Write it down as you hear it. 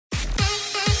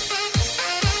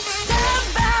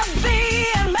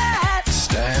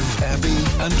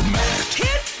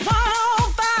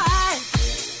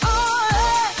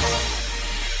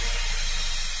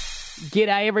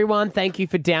G'day, everyone. Thank you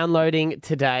for downloading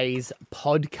today's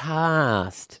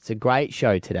podcast. It's a great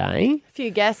show today. A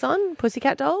few guests on,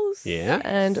 Pussycat Dolls. Yeah.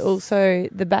 And also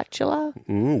The Bachelor.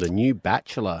 The new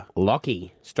Bachelor.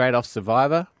 Lockie, straight off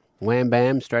Survivor. Wham,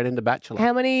 bam, straight into Bachelor.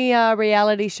 How many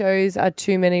reality shows are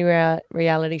too many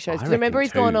reality shows? Because remember,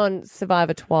 he's gone on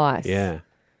Survivor twice. Yeah.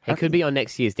 He could be on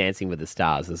next year's Dancing with the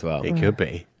Stars as well. He could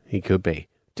be. He could be.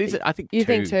 I think You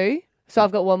think two? So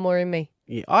I've got one more in me.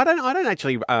 Yeah, I don't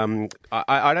actually.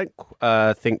 I don't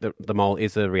think that The Mole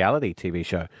is a reality TV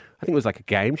show. I think it was like a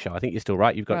game show. I think you're still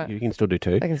right. You can still do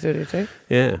two. I can still do two.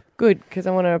 Yeah. Good, because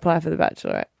I want to apply for The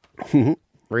Bachelorette.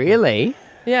 Really?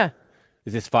 Yeah.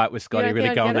 Is this fight with Scotty You don't really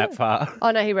think I'd going get that it? far?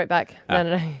 Oh, no, he wrote back.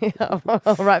 No.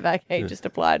 I'll write back. He just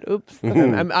applied. Oops.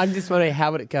 I'm just wondering,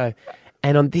 how would it go?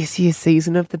 And on this year's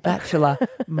season of The Bachelor,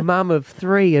 mum of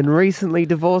 3 and recently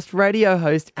divorced radio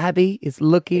host Abby is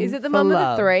looking Is it the for mum of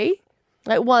love. the 3?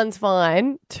 Like, one's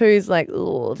fine. 2's like,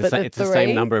 oh, but It's the the 3?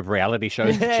 same number of reality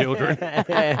shows for children.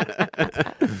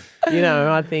 You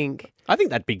know, I think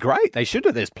that'd be great. They should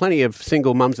have. There's plenty of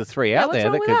single mums of 3 out what's there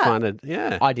wrong that with could that? find it.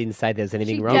 Yeah. I didn't say there's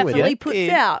anything She wrong with definitely it. puts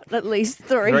out at least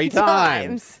 3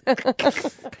 times. Oh,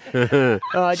 do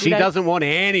She you know- doesn't want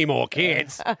any more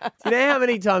kids. Do you know how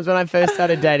many times when I first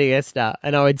started dating Esther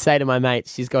and I would say to my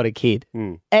mates, she's got a kid?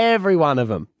 Every one of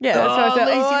them. Yeah, that's what I said.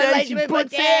 Lord, Lady she Boo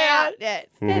puts puts out. out. Yeah,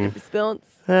 standard response.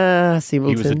 He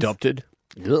Simpletons. was adopted.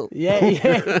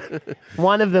 Yeah.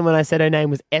 One of them, when I said her name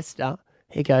was Esther,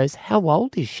 he goes, how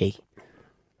old is she? I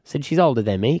said, she's older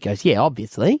than me. He goes, yeah,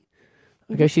 obviously.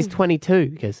 I go, she's 22. He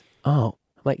goes, oh.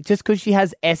 I'm like, just because she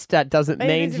has Esther doesn't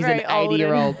Maybe mean it's she's very an old.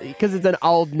 80-year-old. Because it's an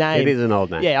old name. It is an old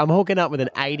name. Yeah, I'm hooking up with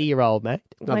an 80-year-old, mate.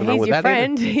 Nothing Well, wrong he's with your that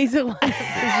friend. He's the one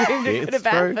that presumed it could It's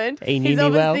have true. happened. He knew He's me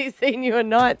well. obviously seen you on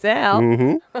Nights Out.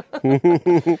 either.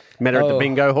 Met her at the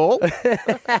bingo hall.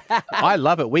 I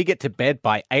love it. We get to bed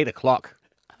by 8 o'clock.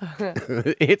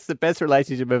 It's the best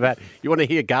relationship I've had. You want to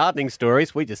hear gardening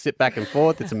stories? We just sit back and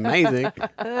forth. It's amazing.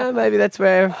 Maybe that's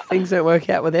where things don't work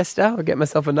out with Esther. I'll get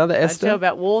myself another I tell Esther.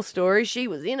 about war stories. She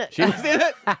was in it. She was in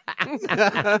it.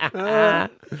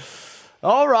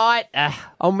 All right,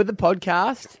 on with the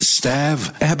podcast.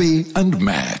 Stav, Abby, and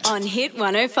Matt. On Hit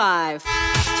 105.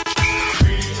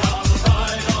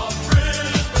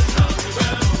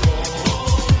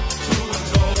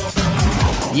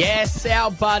 Yes,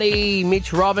 our buddy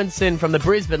Mitch Robinson from the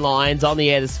Brisbane Lions on the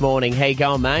air this morning. How you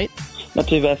going, mate? Not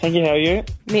too bad, thank you. How are you?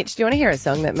 Mitch, do you want to hear a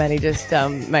song that Matty just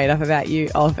made up about you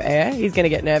off air? He's going to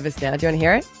get nervous now. Do you want to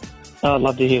hear it? Oh, I'd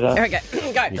love to hear that. Here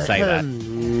we go. You say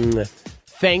that.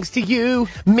 Thanks to you,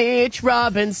 Mitch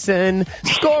Robinson,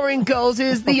 scoring goals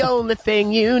is the only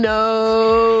thing you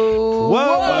know.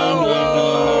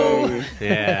 Whoa.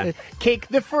 Yeah. Kick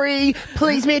the free,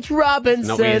 please, Mitch Robinson.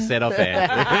 Not what you said off air.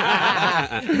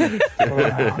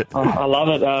 Oh, I love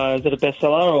it. Is it a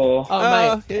bestseller or?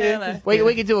 Oh, mate.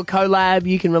 We could do a collab.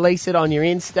 You can release it on your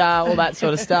Insta, all that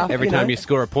sort of stuff. Every time you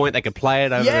score a point, they can play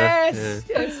it over Yes.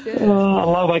 Oh, I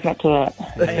love waking up to that.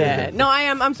 Yeah. No,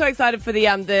 I'm so excited for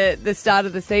the start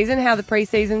of the season. How the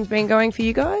pre-season's been going for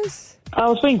you guys?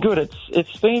 It's been good.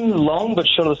 It's been long but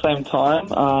short at the same time.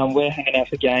 We're hanging out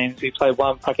for games. We played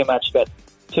one practice match about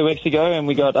 2 weeks ago, and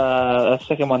we got a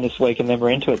second one this week, and then we're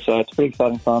into it. So it's pretty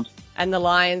exciting times. And the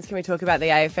Lions, can we talk about the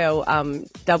AFL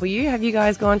Have you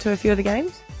guys gone to a few of the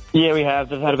games? Yeah, we have.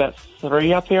 They've had about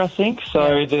 3 up here, I think.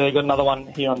 So they got another one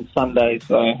here on Sunday.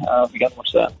 So we got to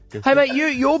watch that. Hey, mate,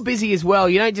 you're busy as well.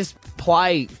 You don't just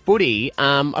play footy.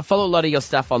 I follow a lot of your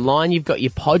stuff online. You've got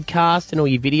your podcast and all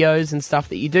your videos and stuff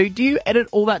that you do. Do you edit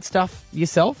all that stuff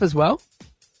yourself as well?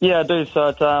 Yeah, I do. So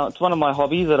it's one of my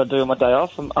hobbies that I do on my day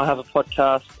off. I have a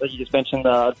podcast that you just mentioned.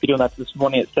 I'd be doing that this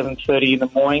morning at 7:30 in the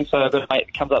morning. So I've got a mate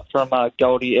that comes up from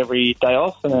Goldie every day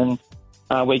off, and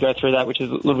then we go through that, which is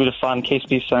a little bit of fun, keeps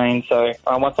me sane. So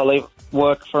once I leave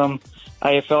work from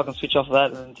AFL, I can switch off of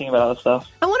that and think about other stuff.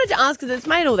 I wanted to ask, because it's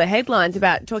made all the headlines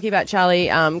about talking about Charlie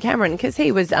Cameron, because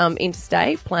he was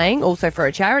interstate playing also for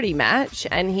a charity match,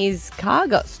 and his car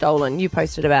got stolen. You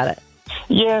posted about it.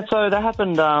 Yeah, so that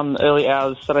happened early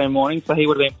hours Saturday morning. So he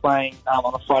would have been playing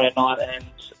on a Friday night, and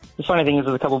the funny thing is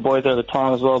there's a couple of boys there at the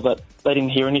time as well, but they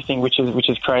didn't hear anything, which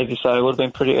is crazy. So it would have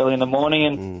been pretty early in the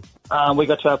morning, and we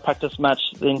got to our practice match,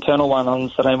 the internal one, on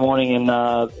Saturday morning, and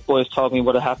the boys told me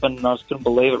what had happened, and I just couldn't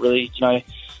believe it, really. You know,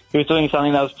 he was doing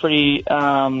something that was pretty,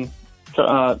 obviously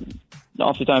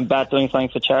doing bad, doing something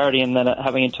for charity, and then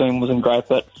having it to him wasn't great,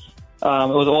 but it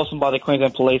was awesome by the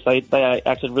Queensland Police. They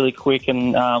acted really quick,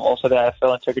 and also the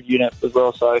AFL integrity unit as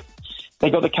well. So they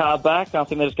got the car back. I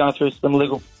think they're just going through some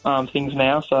legal things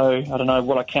now, so I don't know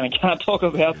what I can and can't talk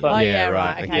about. But Oh, yeah,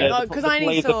 right. Okay. Because I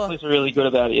only the saw... police are really good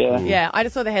about it, yeah. Yeah, I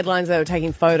just saw the headlines. They were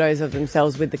taking photos of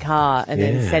themselves with the car and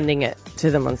then sending it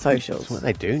to them on socials. That's what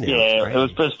they do now. Yeah, it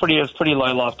was pretty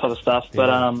low life type of stuff. But,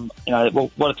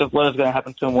 what is going to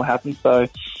happen to them will happen, so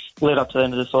leave it up to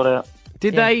them to just sort out.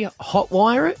 Did they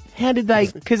hotwire it? How did they...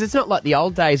 Because it's not like the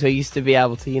old days where you used to be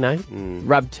able to,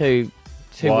 rub two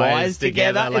wires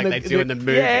together like they do in the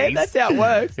movies. Yeah, that's how it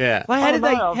works. Yeah. Well, how did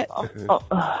they...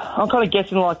 I'm kind of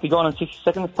guessing like the Gone in 60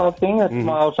 Seconds type thing. That's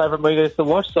my old favourite movie I used to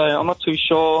watch, so I'm not too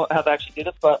sure how they actually did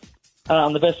it, but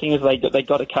the best thing is they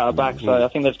got a car back, so I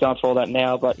think they've gone through all that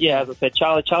now. But, yeah, as I said,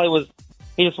 Charlie was...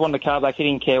 He just wanted the car back. He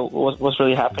didn't care what's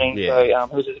really happening, so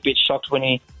he was just a bit shocked when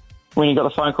he got the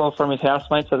phone call from his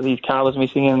housemate so that his car was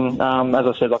missing. And as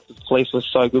I said, like the police was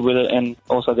so good with it, and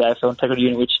also the AFL Integrity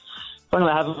Unit, which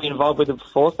I haven't been involved with it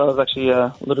before, so it was actually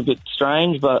a little bit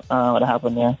strange, but it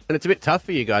happened, yeah. And it's a bit tough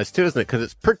for you guys too, isn't it? Because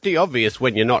it's pretty obvious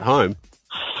when you're not home.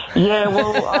 Yeah,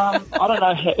 well, I don't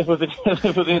know if it was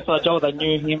an inside job, they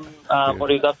knew him, what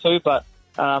he was up to, but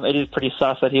it is pretty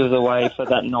sus that he was away for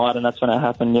that night, and that's when it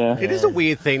happened, yeah. It is a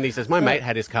weird thing these days. My mate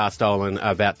had his car stolen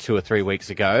about 2 or 3 weeks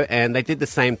ago, and they did the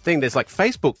same thing. There's like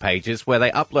Facebook pages where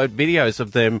they upload videos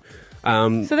of them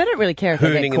so they don't really care if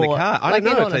they get hooning caught. in the car. I don't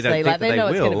know if they don't think that they know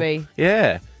will. it's going to be...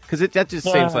 Yeah, because that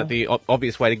just seems like the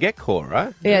obvious way to get caught,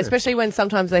 right? Yeah, especially when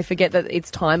sometimes they forget that it's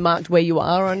time marked where you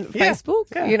are on Facebook.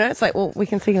 Yeah. It's like, well, we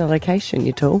can see your location,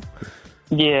 you tool.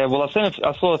 Yeah, well, I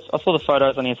saw the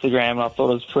photos on Instagram, and I thought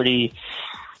it was pretty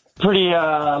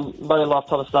low life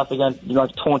type of stuff. Again,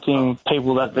 taunting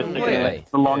people that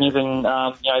belongings, and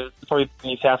probably in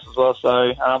his house as well. So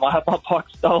I had my bike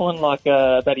stolen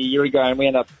about a year ago, and we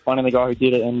ended up finding the guy who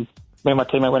did it. And me and my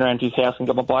teammate went around to his house and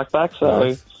got my bike back.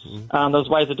 So there's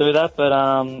ways to do that, but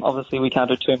obviously we can't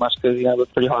do too much because we're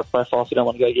pretty high profile, so you don't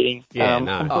want to go getting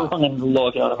wrong in the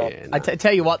law. You know what I mean? I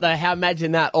tell you what, though,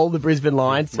 imagine that all the Brisbane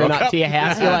Lions turn up to your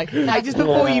house. You're like, hey, just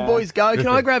before you boys go, can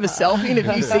I grab a selfie and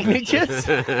a few signatures?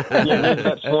 There's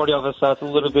about 40 of us, so it's a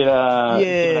little bit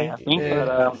I think.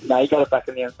 But no, you got it back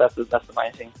in the end. That's the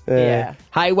main thing. Yeah.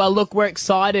 Hey, well, look, we're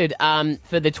excited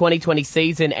for the 2020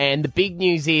 season, and the big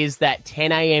news is that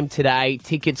 10 a.m. today,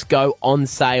 tickets go on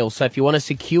sale. So if you want to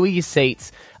secure your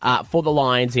seats for the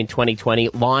Lions in 2020,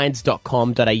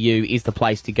 lions.com.au is the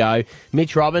place to go.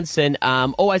 Mitch Robinson,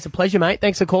 always a pleasure, mate.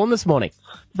 Thanks for calling this morning.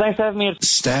 Thanks for having me.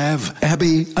 Stav,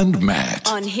 Abby and Matt.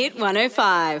 On Hit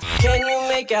 105. Can you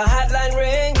make a hotline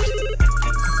ring?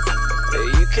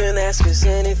 You can ask us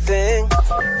anything.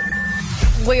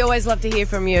 We always love to hear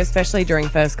from you, especially during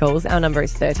first calls. Our number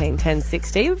is 13 10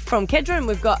 60. From Kedron,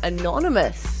 we've got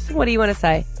Anonymous. What do you want to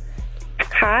say?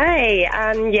 Hi.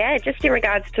 Just in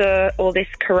regards to all this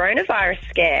coronavirus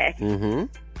scare. Mm-hmm.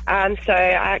 So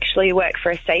I actually work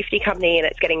for a safety company, and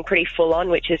it's getting pretty full on,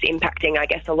 which is impacting, I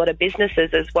guess, a lot of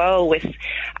businesses as well, with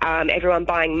everyone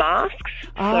buying masks.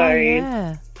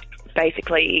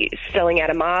 Basically selling out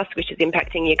a mask, which is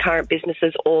impacting your current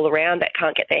businesses all around that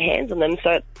can't get their hands on them,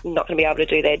 so not going to be able to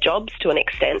do their jobs to an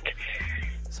extent.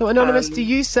 So, Anonymous, do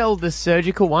you sell the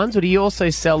surgical ones, or do you also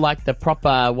sell, like, the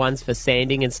proper ones for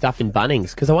sanding and stuff in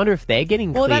Bunnings? Because I wonder if they're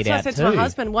getting cleared out, that's what I said to my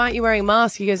husband. Why aren't you wearing a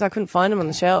mask? He goes, I couldn't find them on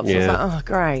the shelves. I was like, oh,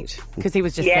 great. Because he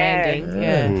was just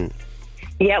sanding.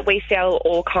 Yeah, we sell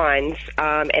all kinds,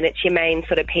 and it's your main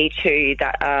sort of P2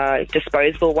 that are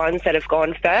disposable ones that have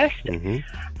gone first. People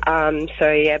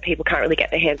can't really get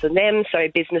their hands on them. So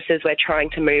businesses, we're trying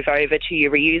to move over to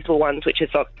your reusable ones, which is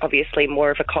obviously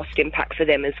more of a cost impact for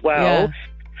them as well. Yeah.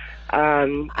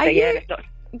 Are you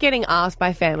getting asked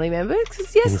by family members?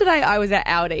 Because yesterday I was at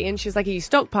Aldi and she was like, are you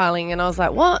stockpiling? And I was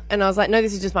like, what? And I was like, no,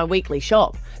 this is just my weekly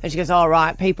shop. And she goes, oh,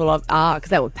 right, people are, because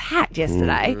they were packed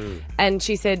yesterday. And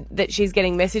she said that she's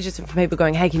getting messages from people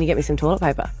going, hey, can you get me some toilet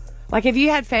paper? Like, have you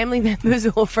had family members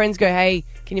or friends go, hey,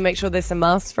 can you make sure there's some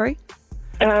masks free?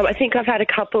 I think I've had a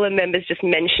couple of members just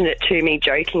mention it to me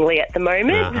jokingly at the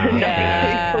moment. Nothing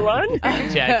too full on.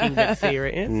 Joking but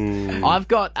serious. I've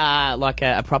got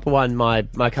a proper one.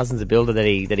 My cousin's a builder that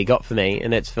he got for me,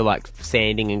 and it's for like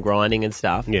sanding and grinding and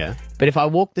stuff. Yeah. But if I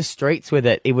walked the streets with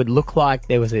it, it would look like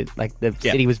there was the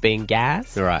city was being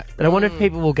gassed. Right. But I wonder if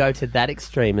people will go to that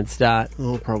extreme and start.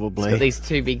 Oh, probably. It's got these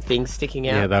two big things sticking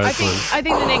out. Yeah, those ones. I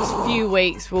think the next few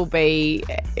weeks will be.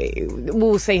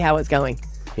 We'll see how it's going.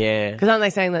 Yeah. Because aren't they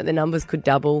saying that the numbers could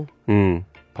double?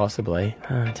 Possibly.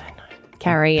 I don't know.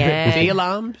 Carrie Ann. Be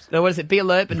alarmed? No, what is it? Be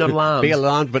alert but not alarmed. Be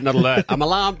alarmed but not alert. I'm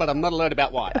alarmed but I'm not alert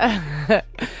about why.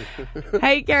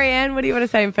 Hey, Carrie Ann, what do you want to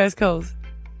say in first calls?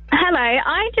 Hello.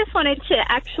 I just wanted to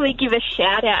actually give a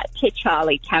shout out to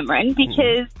Charlie Cameron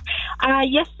because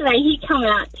yesterday he come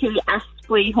out to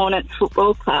Aspley Hornets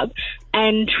Football Club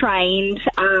and trained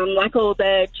like all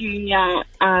the junior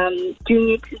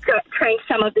trained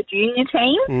some of the junior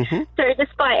teams. Mm-hmm. So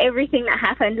despite everything that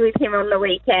happened with him on the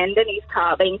weekend and his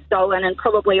car being stolen and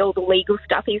probably all the legal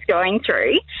stuff he's going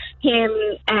through, him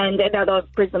and another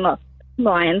Brisbane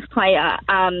Lions player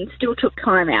still took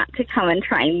time out to come and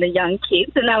train the young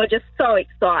kids, and they were just so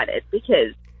excited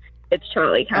because it's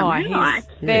Charlie Cameron.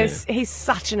 He's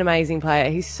such an amazing player.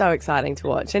 He's so exciting to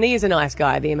watch. And he is a nice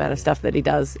guy, the amount of stuff that he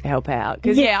does help out.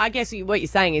 Because, I guess what you're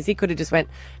saying is he could have just went,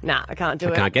 nah, I can't do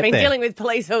it. Can't get Been there. dealing with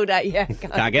police all day. Yeah,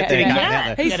 Can't get there. Can't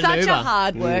get there. He's such a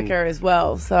hard worker as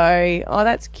well. So,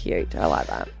 that's cute. I like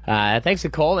that. Thanks for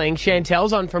calling.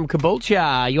 Chantel's on from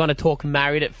Caboolture. You want to talk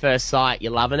Married at First Sight?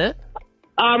 You're loving it?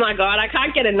 Oh, my God, I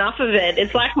can't get enough of it.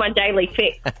 It's like my daily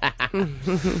fix.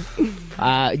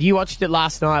 You watched it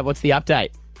last night. What's the update?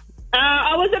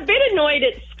 I was a bit annoyed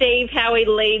at Steve, how he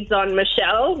leads on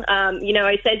Michelle.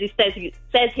 He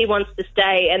says he wants to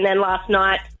stay, and then last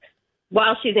night,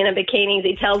 while she's in a bikini,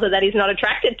 he tells her that he's not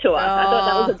attracted to her. I thought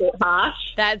that was a bit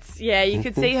harsh. You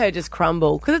could see her just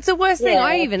crumble. Because it's the worst thing.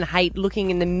 I even hate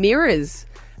looking in the mirrors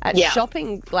at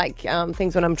shopping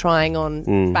things when I'm trying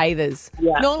on bathers.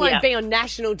 Not like being on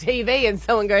national TV and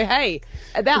someone go, hey,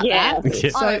 about that.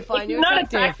 Yes. I don't find if you you're not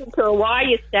attractive. attracted to her, why are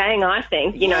you staying, I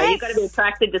think? You've got to be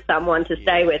attracted to someone to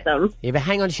stay with them. Yeah, but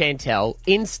hang on, Chantel.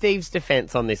 In Steve's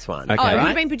defence on this one. Okay, it would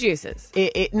have been producers.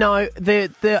 No,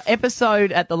 the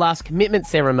episode at the last commitment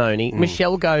ceremony,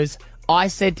 Michelle goes, I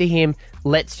said to him,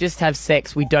 let's just have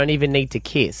sex. We don't even need to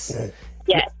kiss.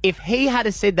 Yeah. If he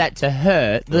had said that to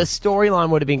her, the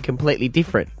storyline would have been completely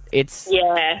different. It's,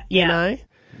 you know.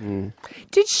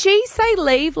 Did she say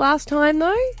leave last time,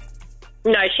 though?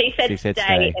 No, she said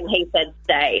stay, and he said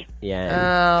stay.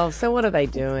 Yeah. Oh, so what are they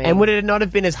doing? And would it not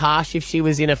have been as harsh if she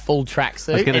was in a full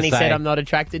tracksuit and he said, I'm not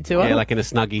attracted to her? Yeah, like in a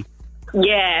Snuggie.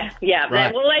 Yeah.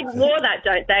 Right. Well, they wore that,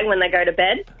 don't they, when they go to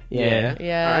bed? Yeah.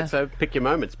 All right, so pick your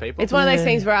moments, people. It's one of those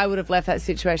things where I would have left that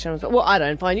situation. I was like, well, I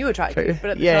don't find you attractive.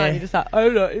 But at the time, you're just like,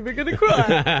 I'm not even going to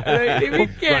cry. I don't even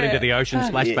care. Run into the ocean,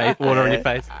 splash water on your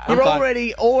face. You're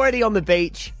already on the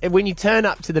beach. And when you turn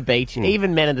up to the beach,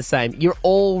 even men are the same, you're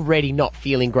already not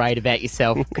feeling great about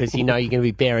yourself because you know you're going to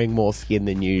be bearing more skin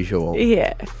than usual.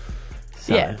 Yeah.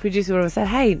 So. Yeah, producer would have said,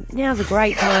 hey, now's a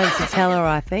great time to tell her,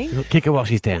 I think. Kick her while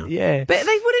she's down. Yeah. But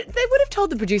they would have told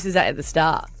the producers that at the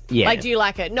start. Yeah. Like, do you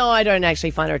like her? No, I don't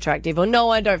actually find her attractive. Or no,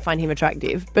 I don't find him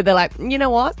attractive. But they're like, you know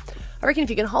what? I reckon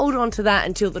if you can hold on to that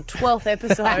until the 12th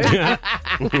episode.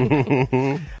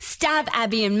 Stab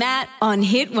Abby and Matt on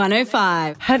Hit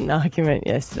 105. I had an argument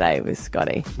yesterday with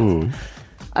Scotty.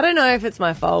 I don't know if it's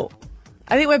my fault.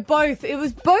 I think it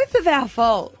was both of our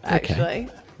fault, actually. Okay.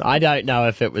 I don't know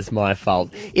if it was my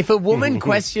fault. If a woman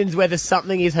questions whether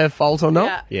something is her fault or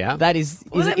not, that is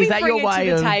that your way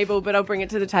to the of table? But I'll bring it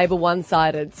to the table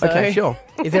one-sided. So. Okay, sure.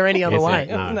 Is there any other way?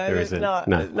 No, there isn't. Not.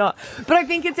 But I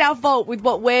think it's our fault with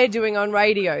what we're doing on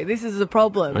radio. This is the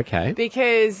problem. Okay.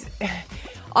 Because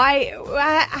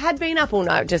I had been up all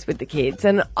night just with the kids,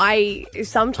 and I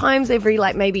sometimes every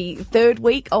maybe third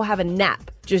week I'll have a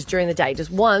nap just during the day, just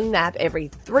one nap every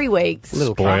 3 weeks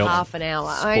for half an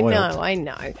hour. Spoiled. I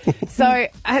know. So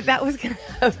that was going to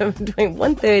happen between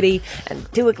 1:30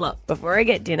 and 2 o'clock before I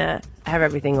get dinner, have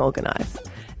everything organised.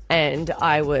 And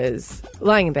I was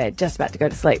lying in bed, just about to go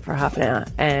to sleep for half an hour,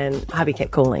 and hubby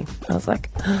kept calling. I was like,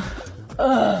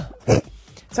 ugh.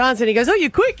 So I answered, and he goes, oh, you're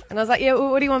quick. And I was like, yeah,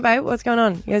 what do you want, babe? What's going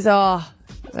on? He goes, oh,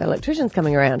 the electrician's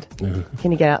coming around.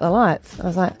 Can you get out the lights? I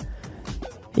was like,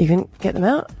 you can get them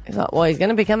out? He's like, well, he's going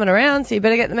to be coming around, so you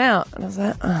better get them out. And I was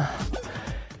like, oh.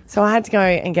 So I had to go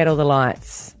and get all the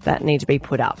lights that need to be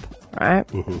put up, right?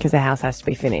 Because the house has to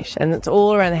be finished. And it's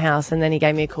all around the house. And then he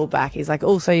gave me a call back. He's like,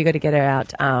 also, you got to get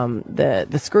out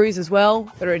the screws as well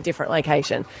that are a different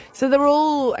location. So they're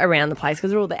all around the place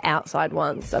because they're all the outside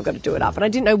ones. So I've got to do it up. And I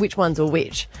didn't know which ones were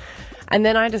which. And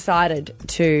then I decided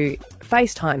to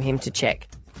FaceTime him to check.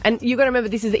 And you've got to remember,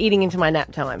 this is eating into my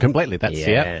nap time. Completely. That's,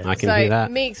 I can do that.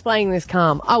 So me explaining this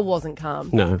calm, I wasn't calm.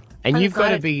 No. And you've got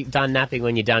to be done napping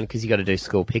when you're done because you've got to do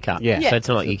school pickup. Yeah. So it's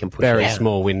not like you can push Very it out.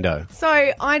 small window.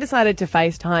 So I decided to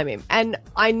FaceTime him. And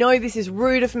I know this is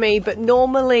rude of me, but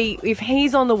normally if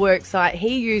he's on the work site,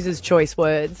 he uses choice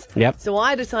words. Yep. So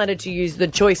I decided to use the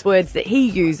choice words that he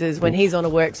uses when he's on a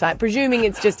work site, presuming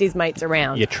it's just his mates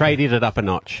around. You traded it up a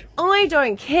notch. I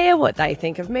don't care what they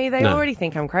think of me. They already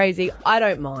think I'm crazy. I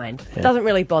don't mind. It doesn't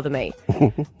really bother me.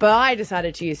 But I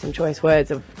decided to use some choice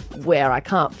words of where I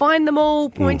can't find them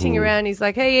all, pointing around. He's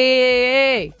like,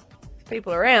 hey, there's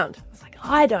people around. I was like,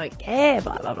 I don't care,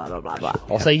 blah, blah, blah, blah, blah, blah.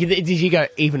 Also, did you go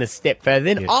even a step further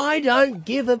then? I don't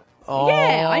give a...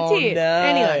 Yeah, I did. no.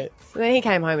 Anyway, so then he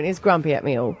came home and he was grumpy at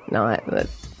me all night.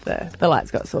 The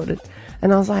lights got sorted.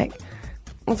 And I was like,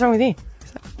 what's wrong with you?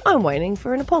 He's like, I'm waiting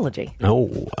for an apology. Oh.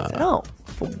 I said, oh,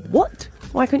 for what?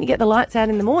 Why couldn't you get the lights out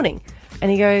in the morning? And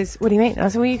he goes, what do you mean? I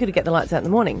said, well, you could get the lights out in the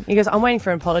morning. He goes, I'm waiting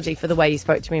for an apology for the way you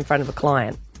spoke to me in front of a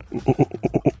client.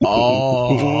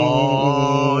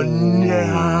 Oh,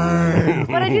 no.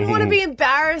 But I didn't want to be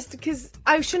embarrassed because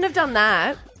I shouldn't have done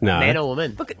that. No. Man or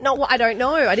woman? No, I don't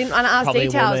know. I didn't want to ask Probably a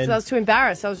details woman. because I was too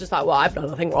embarrassed. I was just like, well, I've done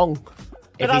nothing wrong.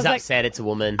 If I he's was upset, it's a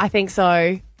woman. I think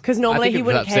so. Because normally I think he if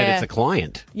wouldn't upset, care. it's a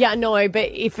client. Yeah, no,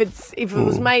 but if it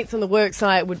was mates on the work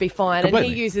site, it would be fine. Completely.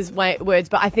 And he uses words,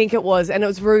 but I think it was, and it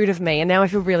was rude of me, and now I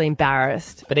feel really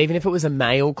embarrassed. But even if it was a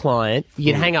male client,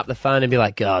 you'd hang up the phone and be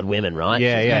like, God, women, right?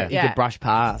 Yeah, yeah. You could brush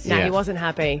past. No, Yeah. he wasn't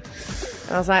happy.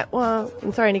 And I was like, well,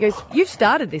 I'm sorry. And he goes, you've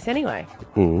started this anyway.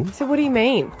 I said, what do you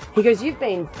mean? He goes, you've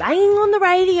been banging on the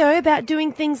radio about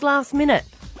doing things last minute.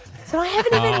 So I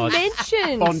haven't even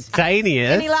mentioned Spontaneous.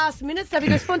 any last minute stuff. He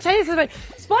goes, spontaneous. I went,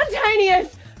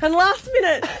 spontaneous and last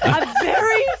minute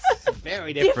are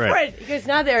Very different. He goes,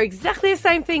 no, they're exactly the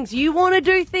same things. You want to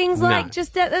do things like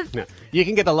just at the... No. You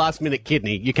can get a last minute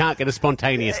kidney. You can't get a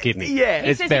spontaneous kidney. Yeah. He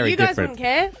It's says very that you guys different. wouldn't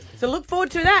care. So look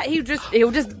forward to that.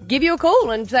 He'll just give you a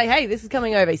call and say, hey, this is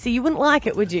coming over. See, you wouldn't like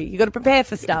it, would you? You got to prepare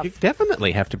for stuff. You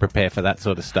definitely have to prepare for that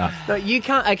sort of stuff. No, you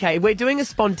can't. Okay, we're doing a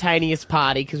spontaneous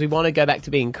party because we want to go back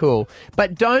to being cool.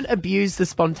 But don't abuse the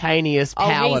spontaneous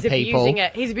power, he's people. abusing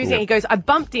it. He's abusing it. He goes, I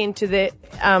bumped into the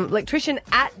electrician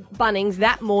at Bunnings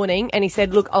that morning and he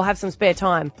said, look, I'll have some spare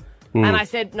time. And I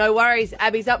said, no worries,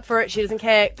 Abby's up for it. She doesn't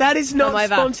care. That is not Come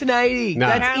over. spontaneity. No.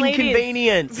 That's Apparently it is.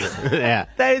 inconvenience. Yeah.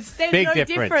 That is There's Big no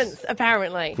difference.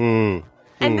 apparently.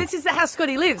 And this is how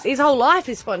Scotty lives. His whole life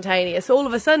is spontaneous. All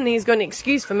of a sudden, he's got an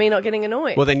excuse for me not getting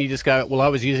annoyed. Well, then you just go, well, I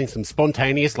was using some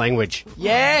spontaneous language.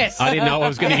 Yes. I didn't know I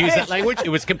was going to use that language. It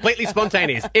was completely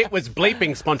spontaneous. It was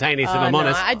bleeping spontaneous, if I'm no,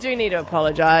 honest. I do need to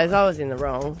apologise. I was in the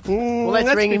wrong. Well, let's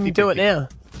That's ring him and do it 50-50. now.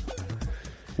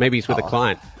 Maybe he's with a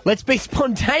client. Let's be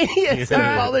spontaneous and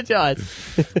apologise.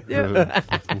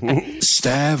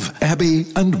 Stav, Abby,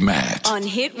 and Matt. On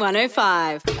Hit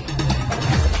 105.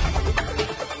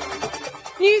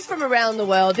 News from around the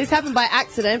world. This happened by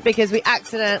accident because we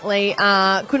accidentally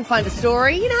couldn't find a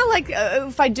story. You know, like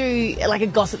if I do like a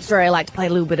gossip story, I like to play a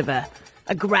little bit of a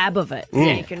grab of it so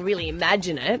you can really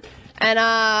imagine it.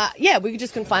 And we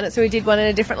just couldn't find it, so we did one in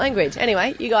a different language.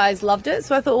 Anyway, you guys loved it,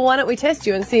 so I thought, well, why don't we test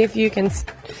you and see if you can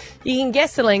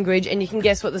guess the language and you can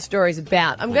guess what the story's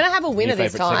about. I'm going to have a winner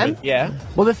this time. Yeah.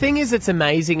 Well, the thing is that's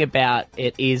amazing about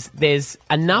it is there's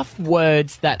enough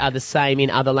words that are the same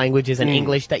in other languages and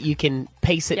English that you can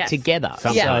piece it Yes. together.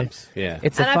 Sometimes. Yeah.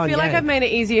 It's a And fun I feel like game. I've made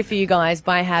it easier for you guys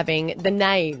by having the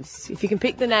names. If you can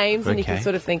pick the names and you can Okay.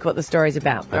 sort of think what the story's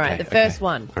about. All right, the first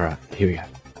one. All right, here we go.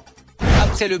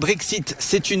 Après le Brexit,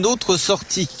 c'est une autre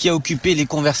sortie qui a occupé les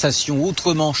conversations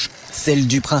outre-Manche, celle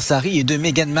du prince Harry et de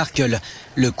Meghan Markle.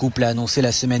 Le couple a annoncé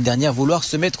la semaine dernière vouloir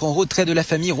se mettre en retrait de la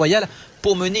famille royale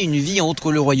pour mener une vie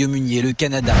entre le Royaume-Uni et le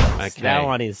Canada. Okay. That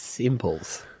one is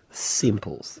simples.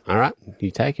 Simples. All right, you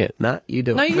take it. No, you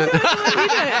do it. No, you do it. You do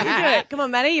it. You do it. Come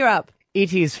on, Matty, you're up.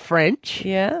 It is French.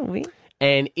 Yeah, oui.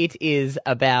 And it is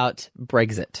about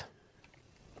Brexit.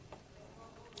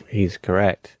 He's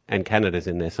correct. And Canada's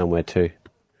in there somewhere too.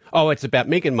 Oh, it's about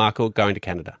Meghan Markle going to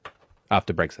Canada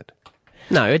after Brexit.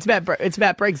 No, it's about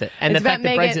Brexit and It's the about fact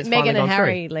that Brexit's Meghan finally and gone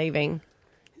Harry leaving.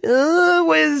 through.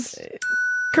 Was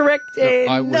correct.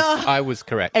 I was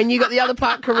correct. And you got the other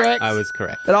part correct. I was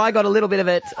correct. But I got a little bit of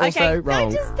it also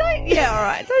wrong. Yeah, all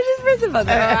right. Don't just press a button.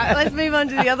 All right, let's move on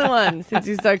to the other one since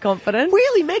you're so confident.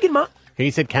 Really, Meghan Markle? He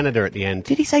said Canada at the end.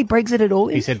 Did he say Brexit at all?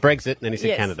 He said Brexit, and then he said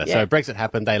Yes, Canada. yeah. So Brexit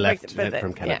happened, they left Brexit,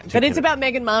 from Canada. Yeah. to But it's Canada. about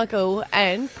Meghan Markle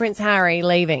and Prince Harry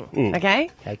leaving,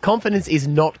 okay? Okay, confidence is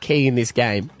not key in this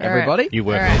game, everybody. You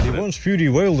work All right. on it. Реванш Фьюри и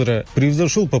Уайлдера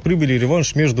превзошел по прибыли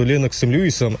реванш между Ленноксом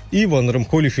Льюисом и Ванером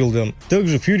Холлифилдом.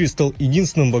 Также Фьюри стал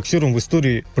единственным боксером в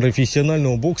истории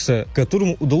профессионального бокса,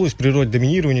 которому удалось прервать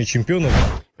доминирование чемпионов.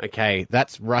 Okay,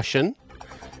 that's Russian.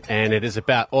 And it is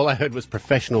about, all I heard was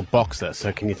professional boxer.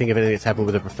 So can you think of anything that's happened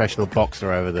with a professional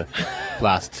boxer over the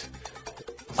last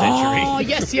century? Oh,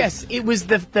 yes. It was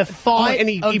the fight and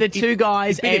he- of he- the he- two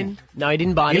guys he bit and... him. No, he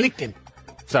didn't bite He him. licked him.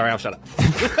 Sorry, I'll shut up.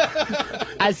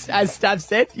 As Stav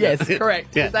said, yes,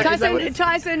 correct. Yeah. Is that what it is?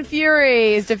 Tyson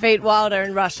Fury's defeat Wilder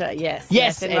in Russia, yes.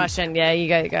 Yes, in and- Russian, yeah, you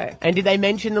go. And did they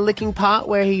mention the licking part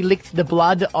where he licked the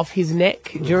blood off his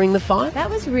neck during the fight? That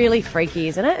was really freaky,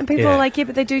 isn't it? And people Yeah. are like, yeah,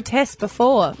 but they do tests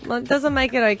before. Well, it doesn't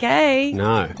make it okay.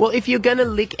 No. Well, if you're going to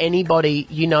lick anybody,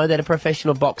 you know that a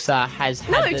professional boxer has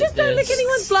had No, just don't lick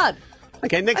anyone's blood.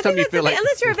 Okay, next time you feel like...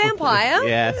 Unless you're a vampire.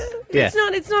 Yes.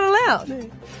 It's not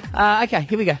allowed. Okay,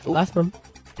 here we go. Last one.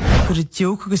 Gur i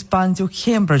Duke agus bandio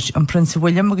Cambridge an Prince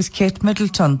William agus Kate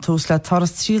Middleton tús le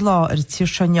taras 3 lá ar tír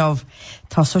seanneamh.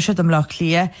 Tá soisiad am lech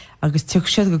lia agus tuach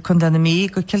siad go condanamí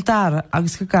go Kildare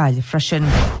agus go Gaillimh freisin.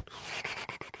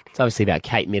 It's obviously about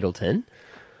Kate Middleton,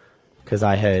 because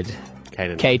I heard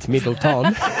Kate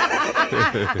Middleton.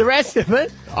 The rest of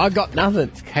it, I got nothing.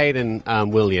 It's Kate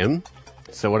and William.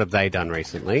 So what have they done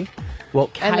recently? Well,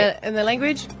 Kate... And the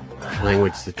language?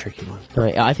 Language is a tricky one.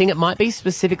 I think it might be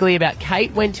specifically about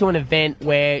Kate went to an event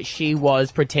where she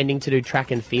was pretending to do track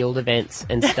and field events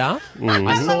and stuff.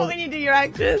 I love when you do your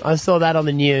accent. I saw that on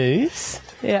the news.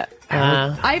 Yeah.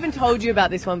 I even told you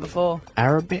about this one before.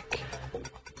 Arabic,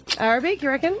 you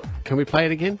reckon? Can we play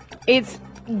it again? It's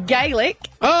Gaelic.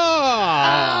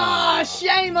 Oh!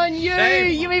 Shame on you.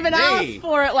 Shame You even on asked me.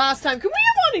 for it last time. Can we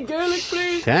have one in Gaelic,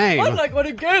 please? Shame. I'd like one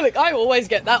in Gaelic. I always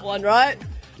get that one, right?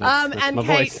 That's and my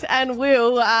Kate voice. and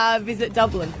Will visit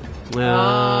Dublin.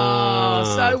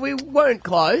 So we weren't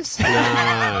close. No.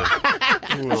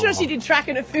 I'm sure she did track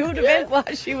in a field event while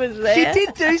she was there. She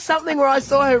did do something where I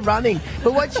saw her running,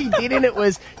 but what she did in it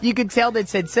was, you could tell they'd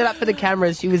said set up for the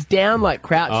cameras. She was down like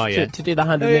crouched to do the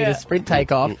 100-metre sprint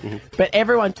takeoff, but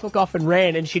everyone took off and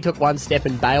ran, and she took one step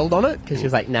and bailed on it because she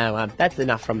was like, no, that's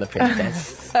enough from the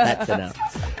princess. That's enough.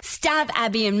 Stab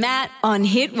Abby and Matt on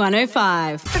Hit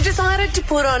 105. I've decided to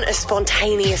put on a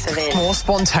spontaneous event. More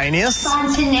spontaneous?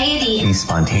 Spontaneity. Be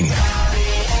spontaneous.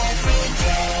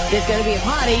 There's going to be a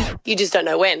party. You just don't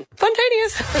know when.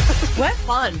 Spontaneous. We're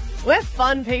fun. We're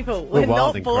fun people. We're We're wild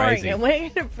not and boring. crazy. And we're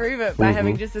going to prove it by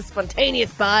having just a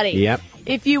spontaneous party. Yep.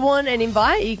 If you want an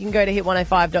invite, you can go to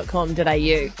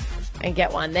hit105.com.au and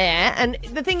get one there. And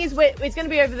the thing is, it's going to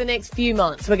be over the next few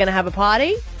months. We're going to have a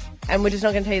party, and we're just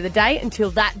not going to tell you the date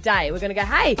until that day. We're going to go,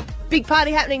 hey, big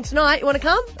party happening tonight. You want to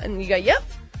come? And you go, yep.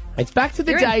 It's back to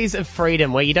the days of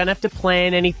freedom where you don't have to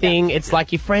plan anything. Yeah. It's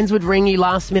like your friends would ring you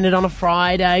last minute on a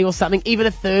Friday or something, even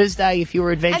a Thursday if you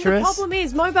were adventurous. And the problem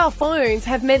is mobile phones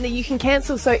have meant that you can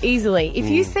cancel so easily. If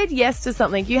you said yes to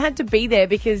something, you had to be there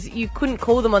because you couldn't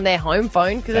call them on their home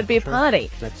phone because it'd be a party.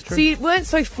 That's true. So you weren't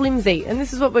so flimsy. And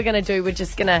this is what we're going to do. We're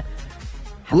just going to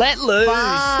let loose.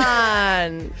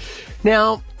 Fun.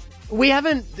 Now, we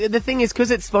haven't... The thing is,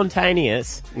 because it's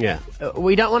spontaneous,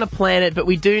 we don't want to plan it, but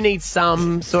we do need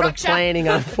some sort of planning,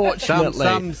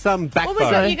 unfortunately. some backbone.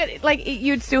 What was it?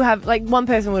 You'd still have... Like, one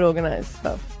person would organise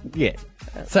stuff. Yeah.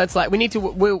 So it's like, we need to...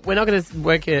 We're not going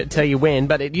to tell you when,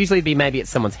 but it'd usually be maybe at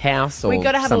someone's house or we've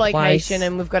got to have a someplace. location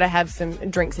and we've got to have some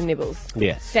drinks and nibbles.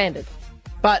 Yes. Standard.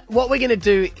 But what we're going to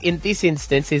do in this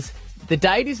instance is the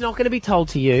date is not going to be told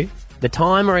to you, the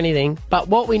time or anything, but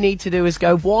what we need to do is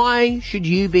go, why should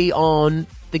you be on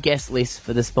the guest list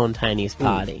for the spontaneous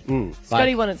party?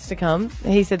 Scotty wanted us to come.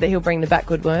 He said that he'll bring the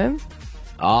backward worm.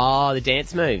 Oh, the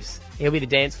dance moves. He'll be the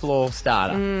dance floor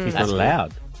starter. He's not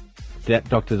allowed.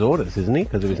 Doctor's orders, isn't he?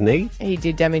 Because of his knee? He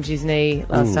did damage his knee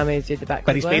last time he did the backward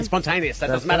But he's worm. been spontaneous. That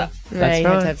doesn't matter. That's he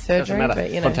had to have surgery. Doesn't matter. But,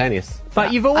 you know. Spontaneous.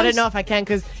 But you've always... I don't know if I can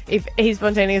because if he's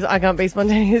spontaneous, I can't be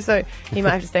spontaneous, so he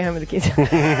might have to stay home with the kids.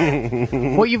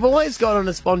 Well, you've always got on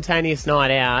a spontaneous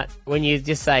night out when you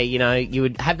just say, you know, you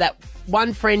would have that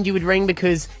one friend you would ring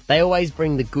because they always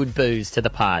bring the good booze to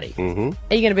the party. Are you going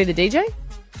to be the DJ?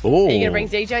 Ooh. Are you going to bring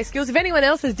DJ skills? If anyone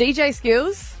else has DJ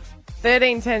skills,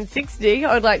 13 10 60,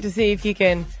 I'd like to see if you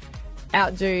can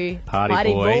outdo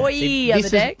Party boy. See, on the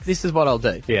decks. This is what I'll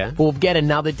do. Yeah. We'll get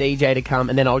another DJ to come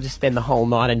and then I'll just spend the whole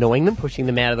night annoying them, pushing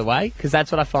them out of the way, because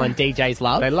that's what I find DJs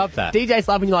love. They love that. DJs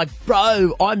love when you're like,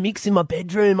 bro, I mix in my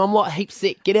bedroom. I'm like heaps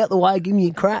sick. Get out the way. Give me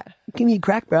a crack. Give me a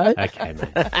crack, bro. Okay,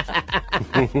 mate.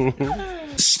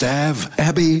 Stav,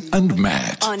 Abby, and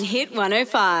Matt. On Hit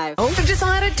 105. I've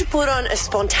decided to put on a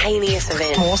spontaneous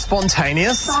event. More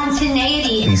spontaneous?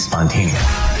 Spontaneity. Be spontaneous.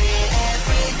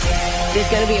 There's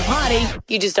going to be a party.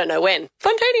 You just don't know when.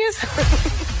 Spontaneous.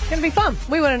 It's going to be fun.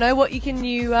 We want to know what you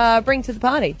bring to the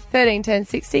party. 13 10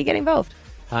 60. Get involved.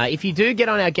 If you do get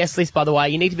on our guest list, by the way,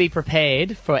 you need to be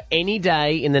prepared for any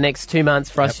day in the next 2 months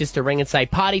for us just to ring and say,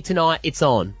 party tonight, it's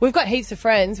on. We've got heaps of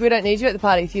friends. We don't need you at the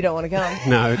party if you don't want to come.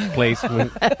 No, please,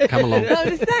 come along. No, I'm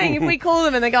just saying, if we call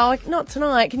them and they go, like, not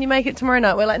tonight, can you make it tomorrow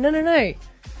night? We're like, no.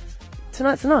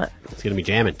 Tonight's the night. It's going to be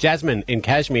jamming. Jasmine in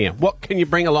Kashmir, what can you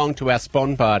bring along to our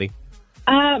spawn party?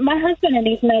 My husband and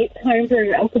his mates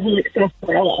homebrew alcoholic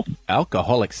sarsaparilla.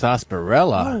 Alcoholic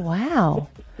sarsaparilla? Oh, wow.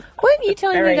 Weren't you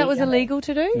telling me that was illegal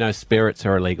to do? No, spirits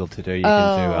are illegal to do. You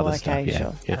can do other stuff. Yeah,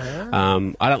 sure.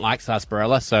 yeah. I don't like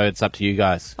sarsaparilla, so it's up to you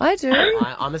guys. I do.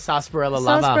 I'm a sarsaparilla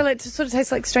lover. Sarsaparilla, it sort of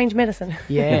tastes like strange medicine.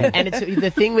 Yeah, and the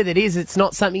thing with it is it's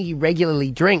not something you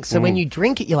regularly drink. So when you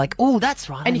drink it, you're like, oh, that's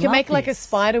right. And you can make like a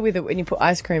spider with it when you put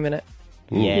ice cream in it.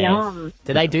 Yeah. Yum.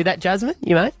 Do they do that, Jasmine?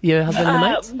 Your husband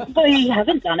and the mates? We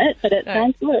haven't done it, but it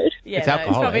sounds good. Yeah, It's no,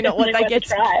 alcohol, it's probably eh? not what they get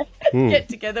Try. get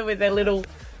together with their little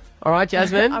All right,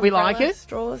 Jasmine, we like umbrella it.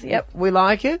 straws. Yep. We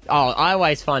like it. Oh, I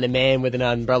always find a man with an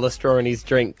umbrella straw in his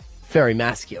drink very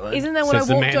masculine. Isn't that when Says I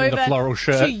the walked man in the over floral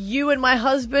shirt. to you and my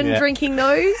husband Yeah. drinking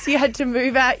those? You had to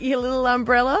move out your little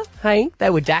umbrella. Hey, they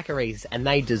were daiquiris and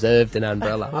they deserved an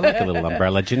umbrella. I like a little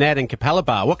umbrella. Jeanette in Capella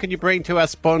Bar, what can you bring to our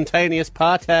spontaneous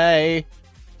party?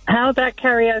 How about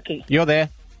karaoke? You're there.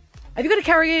 Have you got a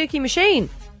karaoke machine?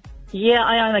 Yeah,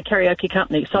 I own a karaoke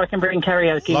company, so I can bring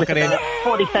karaoke Lock with it in. about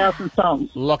 40,000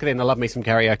 songs. Lock it in. I love me some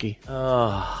karaoke.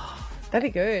 Oh,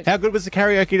 That'd be good. How good was the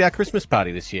karaoke at our Christmas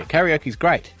party this year? Karaoke's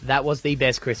great. that was the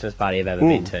best Christmas party I've ever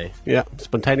been to. Yeah,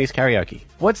 spontaneous karaoke.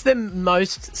 What's the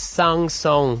most sung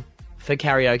song for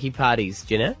karaoke parties,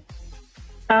 Jeanette?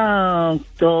 Oh,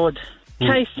 God.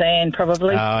 K-Sand,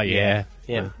 probably. Oh, yeah.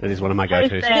 Yeah. That is one of my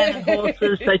go-tos. K-Sand and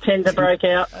horses, they tend to break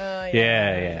out.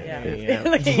 Yeah.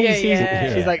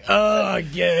 She's like, oh,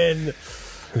 again.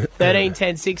 13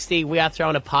 10 60, we are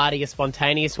throwing a party, a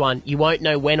spontaneous one. You won't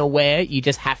know when or where. You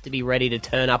just have to be ready to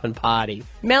turn up and party.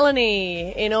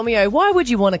 Melanie in Omeo, why would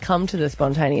you want to come to the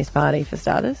spontaneous party for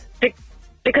starters?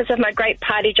 Because of my great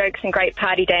party jokes and great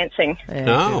party dancing.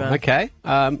 Oh, okay.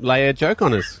 Lay a joke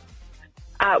on us.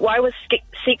 Why was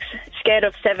 6 scared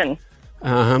of 7?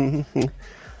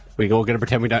 We all going to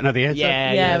pretend we don't know the answer?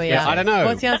 Yeah, we are. I don't know.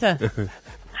 What's the answer?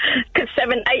 Because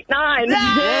 7, 8, 9.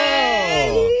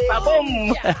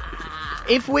 Ba-boom.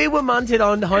 If we were munted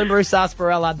on homebrew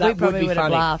sarsaparilla, that We probably would be would have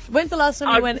funny. laughed. When's the last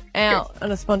time you went out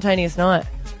on a spontaneous night?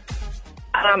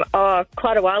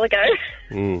 Quite a while ago.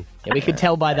 Yeah, we could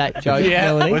tell by that joke,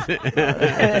 Yeah. Melanie.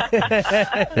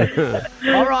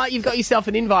 All right, you've got yourself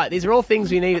an invite. These are all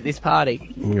things we need at this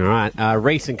party. All right.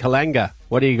 Reese and Kalanga,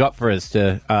 what do you got for us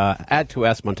to add to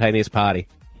our spontaneous party?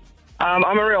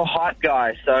 I'm a real hype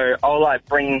guy, so I'll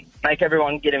make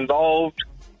everyone get involved,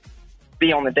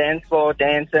 be on the dance floor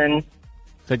dancing.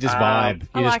 So just vibe.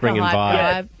 I You're just like bringing a hype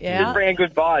vibe. vibe. Yeah. Just bring a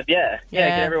good vibe, yeah.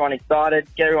 Get everyone excited,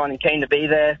 get everyone keen to be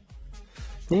there.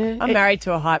 Yeah. I'm married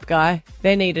to a hype guy.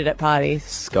 They're needed at parties.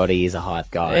 Scotty is a hype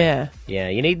guy. Yeah. Yeah,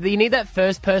 you need that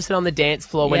first person on the dance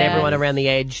floor when Yeah. everyone around the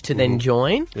edge to then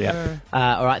join. Yeah.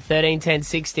 All right, 13 10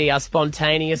 60, our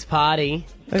spontaneous party.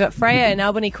 We've got Freya in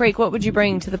Albany Creek. What would you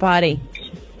bring to the party?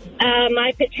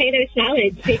 My potato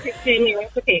salad, secret family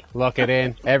recipe. Lock it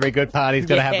in. Every good party's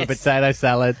got to have a Yes. potato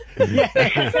salad. But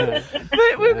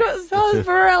we've got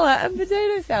sarsaparilla and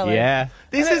potato salad. Yeah.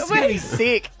 This is going to be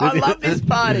sick. I love this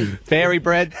party. Fairy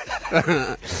bread.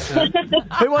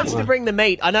 Who wants to bring the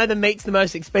meat? I know the meat's the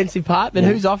most expensive part, but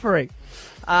who's offering?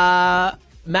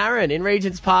 Marin in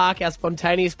Regent's Park, our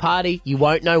spontaneous party. You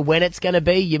won't know when it's going to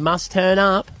be. You must turn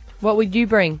up. What would you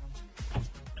bring?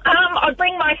 I'd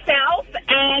bring myself,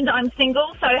 and I'm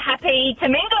single, so happy to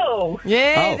mingle.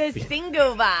 Yeah, Oh. the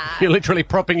single vibe. You're literally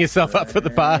propping yourself up for the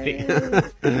party.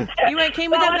 You weren't keen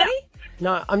with that, buddy?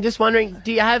 No, I'm just wondering,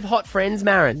 do you have hot friends,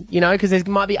 Marin? You know, because there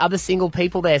might be other single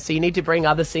people there, so you need to bring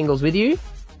other singles with you.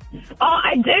 Oh,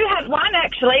 I do have one,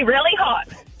 actually, really hot.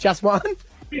 Just one?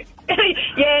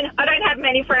 Yeah, I don't have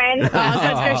many friends. Oh, so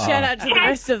let's go shout out to the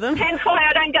rest of them. Hence why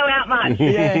I don't go out much.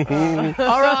 Yeah.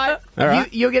 All right. All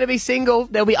right. You're going to be single.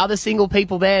 There'll be other single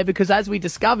people there because, as we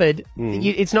discovered,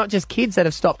 it's not just kids that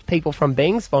have stopped people from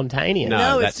being spontaneous.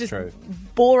 No, it's that's just true.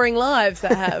 boring lives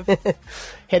that have.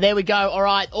 Yeah, there we go. All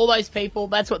right. All those people,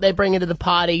 that's what they're bringing to the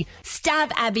party.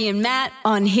 Stab Abby and Matt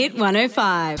on Hit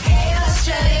 105. Hey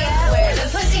Australia, we're the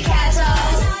Pussycat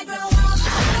Dolls.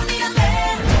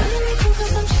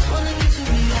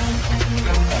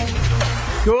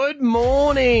 Good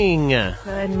morning.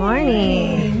 Good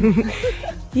morning.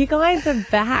 You guys are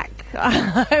back,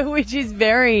 which is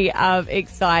very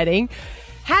exciting.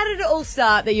 How did it all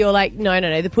start that you're like,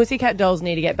 no, the Pussycat Dolls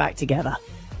need to get back together?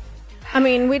 I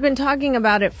mean, we'd been talking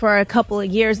about it for a couple of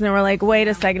years, and then we're like, wait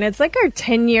a second, it's like our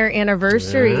 10-year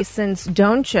anniversary since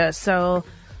Don't Ya? So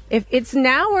if it's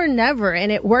now or never,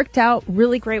 and it worked out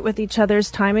really great with each other's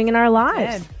timing in our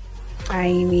lives.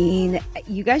 I mean,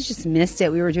 you guys just missed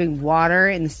it. We were doing water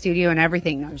in the studio and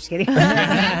everything. No, I'm just kidding.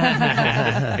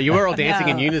 You were all dancing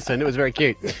in unison. It was very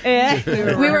cute. Yeah,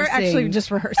 we were actually just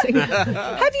rehearsing.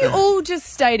 Have you all just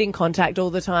stayed in contact all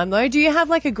the time, though? Do you have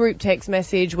like a group text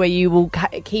message where you will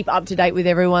keep up to date with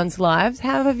everyone's lives?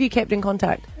 How have you kept in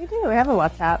contact? We do. We have a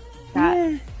WhatsApp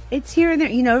chat. it's here and there.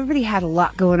 You know, everybody had a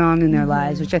lot going on in their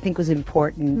lives, which I think was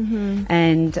important.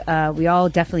 And we all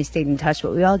definitely stayed in touch,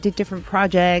 but we all did different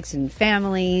projects and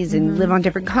families and live on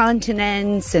different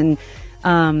continents and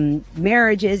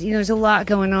marriages. You know, there's a lot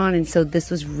going on. And so this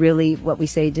was really what we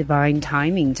say divine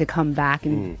timing to come back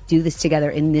and do this together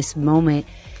in this moment.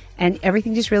 And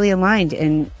everything just really aligned.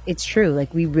 And it's true.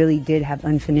 Like, we really did have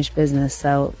unfinished business.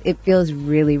 So it feels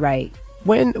really right.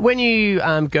 When you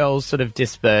girls sort of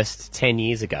dispersed 10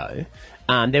 years ago,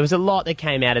 there was a lot that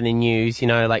came out in the news, you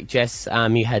know, like Jess,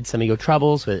 you had some of your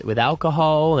troubles with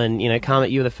alcohol and, you know, Carmet,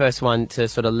 you were the first one to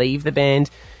sort of leave the band.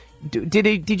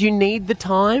 Did you need the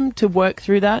time to work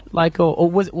through that? Like, or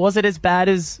was it as bad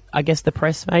as, I guess, the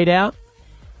press made out?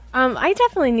 I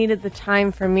definitely needed the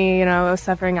time for me. You know, I was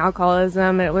suffering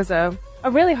alcoholism. It was a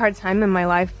really hard time in my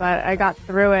life, but I got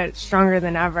through it stronger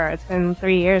than ever. It's been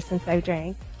 3 years since I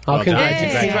drank. Oh,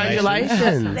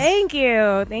 congratulations. Thank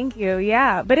you.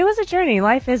 Yeah, but it was a journey.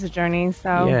 Life is a journey,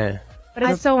 so. Yeah. But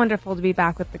it's so wonderful to be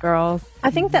back with the girls.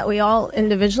 I think that we all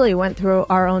individually went through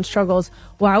our own struggles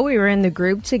while we were in the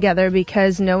group together,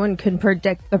 because no one can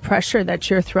predict the pressure that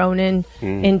you're thrown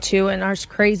into in our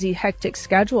crazy, hectic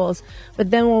schedules.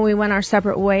 But then when we went our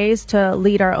separate ways to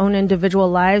lead our own individual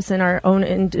lives and our own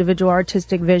individual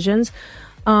artistic visions,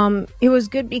 it was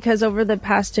good because over the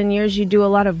past 10 years, you do a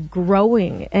lot of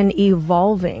growing and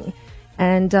evolving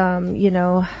and,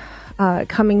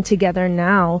 coming together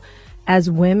now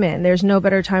as women. There's no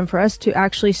better time for us to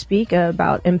actually speak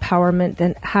about empowerment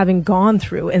than having gone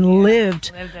through and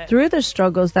lived through the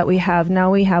struggles that we have.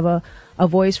 Now we have a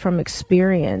voice from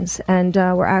experience, and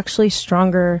we're actually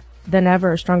stronger than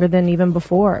ever, stronger than even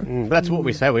before. That's what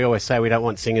we say. We always say we don't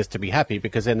want singers to be happy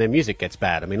because then their music gets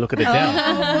bad. I mean, look at Adele.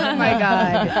 Oh my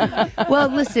God. Well,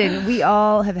 listen, we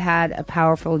all have had a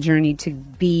powerful journey to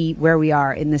be where we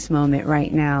are in this moment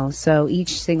right now. So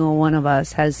each single one of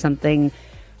us has something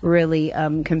really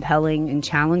compelling and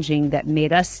challenging that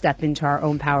made us step into our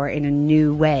own power in a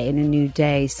new way, in a new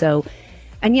day. So,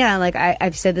 and yeah, like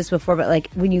I've said this before, but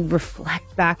like when you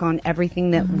reflect back on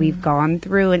everything that we've gone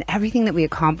through and everything that we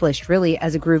accomplished really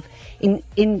as a group in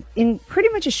pretty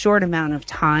much a short amount of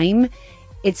time,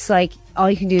 it's like all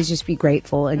you can do is just be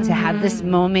grateful. And to have this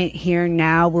moment here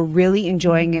now, we're really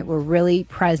enjoying it. We're really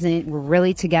present. We're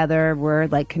really together. We're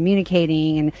like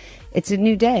communicating, and it's a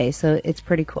new day. So it's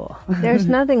pretty cool. There's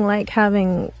nothing like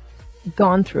having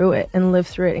gone through it and lived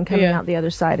through it and coming out the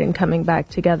other side and coming back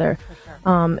together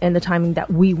in the timing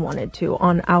that we wanted to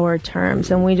on our terms.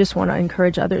 And we just want to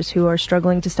encourage others who are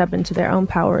struggling to step into their own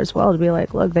power as well, to be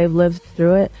like, look, they've lived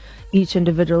through it. Each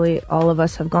individually, all of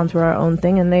us have gone through our own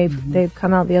thing, and they've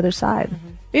come out the other side.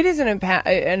 It is an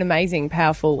amazing,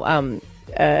 powerful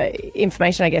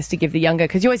information, I guess, to give the younger,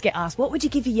 because you always get asked, what would you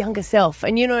give your younger self?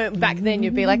 And, you know, back then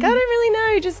you'd be like, I don't really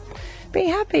know, just be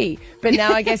happy. But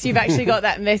now I guess you've actually got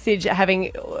that message,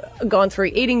 having gone through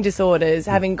eating disorders,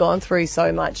 having gone through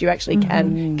so much, you actually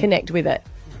can connect with it.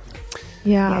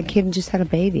 Yeah, Kim just had a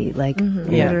baby. Like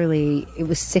literally, it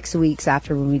was 6 weeks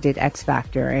after when we did X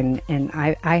Factor, and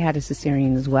I had a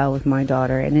cesarean as well with my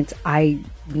daughter. And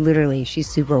she's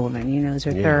Superwoman. You know, it's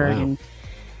her third,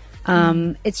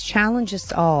 and it's challenged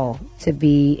us all to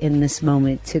be in this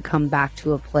moment, to come back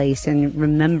to a place and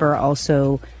remember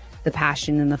also the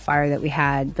passion and the fire that we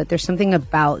had. But there's something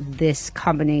about this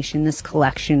combination, this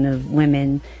collection of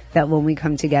women, that when we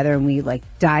come together and we like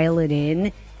dial it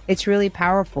in, it's really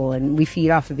powerful, and we feed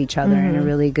off of each other in a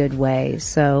really good way.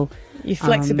 So your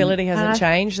flexibility hasn't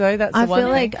changed, though. That's the one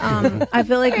thing. I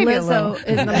feel like Lizzo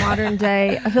is the modern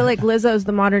day. I feel like Lizzo is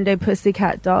the modern day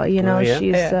Pussycat Doll. You know,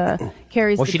 she's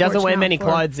carries. Well, the she doesn't torch wear now many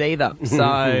clothes either.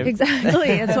 So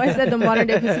exactly, that's why I said the modern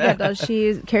day Pussycat Doll.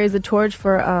 She carries the torch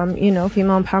for female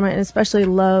empowerment, and especially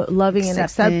loving and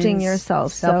accepting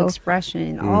yourself,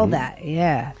 self-expression, all that.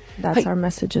 Yeah. That's our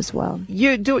message as well.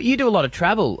 You do a lot of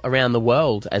travel around the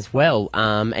world as well,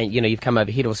 and you've come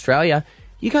over here to Australia.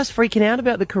 You guys freaking out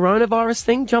about the coronavirus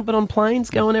thing, jumping on planes,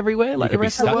 going everywhere like the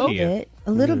rest of the world?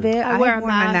 A little bit. I wear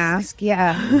my mask.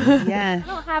 Yeah. I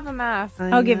don't have a mask.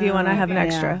 I'll give you one. I have an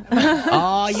extra.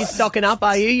 Oh, you stocking up,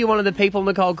 are you? You're one of the people,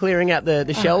 Nicole, clearing out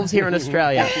the shelves here in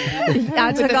Australia.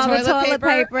 I took all the toilet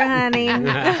paper, honey.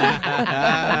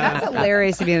 That's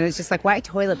hilarious to me. It's just like, why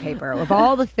toilet paper? Of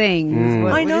all the things.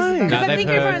 I know. Because I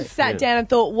think everyone sat down and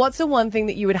thought, what's the one thing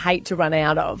that you would hate to run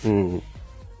out of?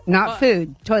 Not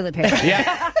food, toilet paper.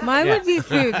 Yeah. Mine would be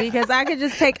food because I could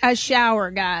just take a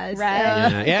shower, guys.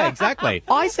 Yeah, yeah, exactly.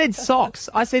 I said socks.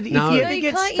 I said if No. you No, ever You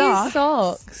get can't stuck. use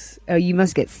socks. Oh, you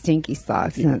must get stinky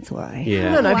socks. That's why.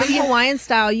 Yeah. No, No, but Hawaiian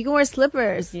style. You can wear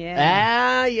slippers.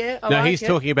 Yeah. yeah. I No, like he's it.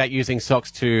 talking about using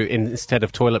socks instead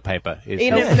of toilet paper. In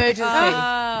an emergency.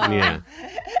 Yeah.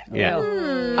 Yeah.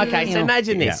 Okay, so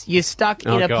imagine this. Yeah. You're stuck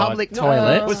Oh, in a God. public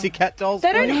toilet. Pussycat Dolls.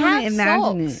 They don't I have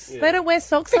imagine socks. it. They don't wear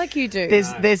socks like you do.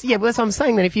 There's well, that's what I'm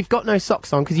saying. That if you've got no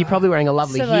socks on because you're probably wearing a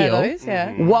lovely Stilettos, heel,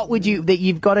 yeah. what would you that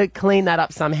you've got to clean that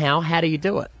up somehow? How do you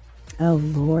do it? Oh,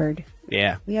 Lord.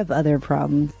 Yeah. We have other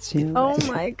problems, too. Oh,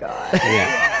 my God.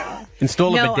 Yeah.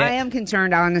 Install a No, bidet. I am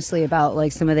concerned, honestly, about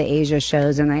like some of the Asia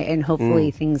shows, and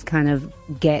hopefully things kind of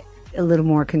get a little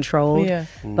more controlled. Yeah.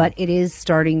 But it is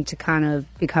starting to kind of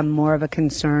become more of a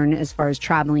concern as far as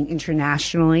traveling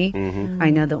internationally. I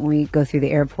know that when we go through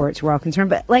the airports, we're all concerned,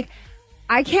 but like,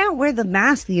 I can't wear the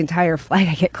mask the entire flight.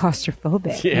 I get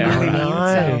claustrophobic. You know what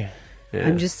I mean? So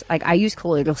I'm just like, I use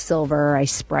colloidal silver. I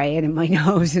spray it in my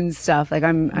nose and stuff. Like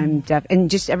I'm deaf, and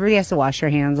just everybody has to wash their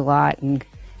hands a lot,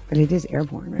 but it is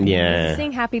airborne, right? Yeah.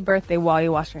 Sing happy birthday while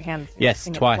you wash your hands. Yes,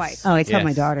 Sing it twice. Oh, I tell Yes.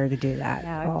 my daughter to do that.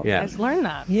 Yeah, Yeah. I've learned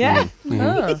that. Yeah.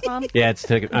 Yeah, it's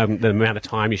the amount of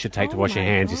time you should take to wash your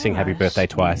hands. You sing happy birthday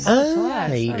twice.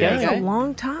 There you go. That's a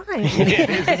long time.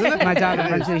 My daughter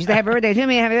runs to me. She's like, happy birthday to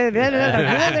me. Happy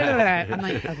birthday. I'm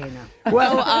like, okay, no.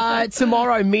 Well,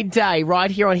 tomorrow midday,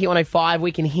 right here on Hit 105,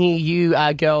 we can hear you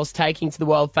girls taking to the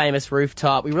world famous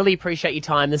rooftop. We really appreciate your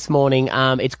time this morning.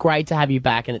 It's great to have you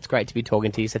back, and it's great to be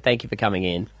talking to you. So thank you for coming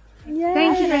in.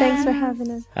 Thank you. Thanks for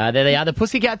having us. There they are, the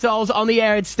Pussycat Dolls on the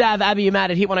air. It's Stav, Abby, and Matt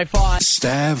at Hit 105.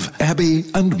 Stav, Abby,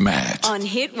 and Matt. On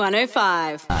Hit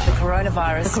 105.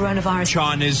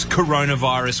 China's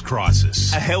coronavirus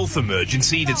crisis, a health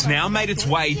emergency that's now made its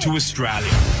way to Australia.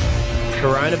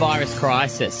 Coronavirus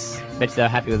crisis. Bet they're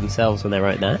happy with themselves when they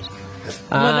wrote that.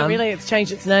 Well, not really. It's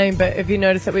changed its name, but have you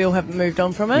noticed that we all haven't moved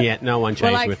on from it? Yeah, no one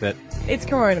changed with it. It's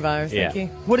coronavirus, Yeah. thank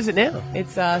you. What is it now?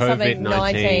 It's something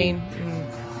 19.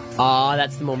 Oh,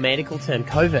 that's the more medical term,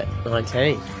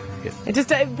 COVID-19. It just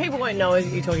people won't know what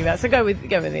you're talking about, so go with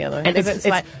the other one. And Because it's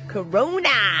like corona.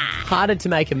 Harder to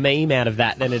make a meme out of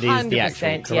that than it is the actual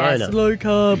 100%, corona. yes. Low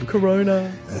carb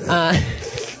corona.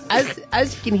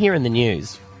 As you can hear in the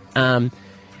news,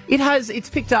 it's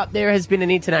picked up. There has been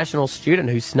an international student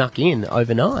who snuck in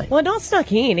overnight. Well, not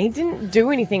snuck in. He didn't do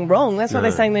anything wrong. That's why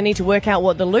they're saying they need to work out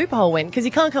what the loophole went, because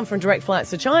you can't come from direct flights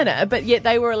to China, but yet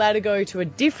they were allowed to go to a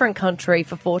different country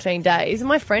for 14 days. And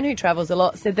my friend who travels a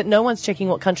lot said that no one's checking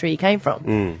what country he came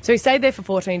from. So he stayed there for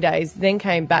 14 days, then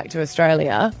came back to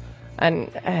Australia and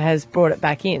has brought it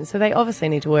back in. So they obviously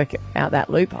need to work out that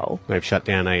loophole. They've shut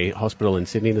down a hospital in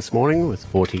Sydney this morning with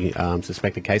 40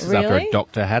 suspected cases after Really? a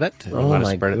doctor had it. Oh, might have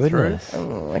my spread goodness. it through.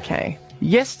 Oh, okay.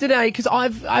 Yesterday, because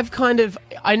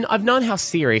I've known how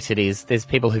serious it is. There's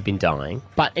people who've been dying,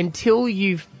 but until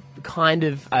you've kind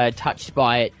of touched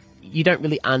by it, you don't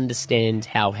really understand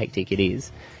how hectic it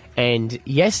is. And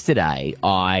yesterday,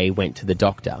 I went to the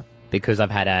doctor because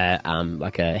I've had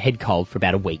a head cold for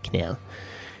about a week now.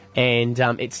 And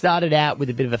it started out with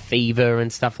a bit of a fever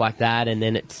and stuff like that, and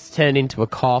then it's turned into a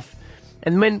cough.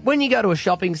 And when you go to a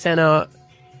shopping centre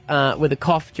with a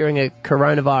cough during a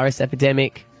coronavirus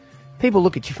epidemic, people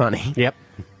look at you funny. Yep.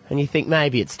 And you think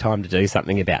maybe it's time to do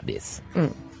something about this.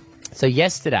 So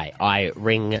yesterday, I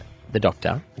ring the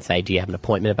doctor and say, do you have an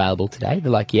appointment available today? They're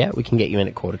like, yeah, we can get you in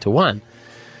at 1:45. I'm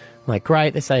like,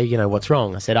 great. They say, what's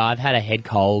wrong? I said, I've had a head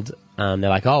cold. They're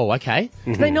like, oh, okay.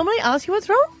 Do they normally ask you what's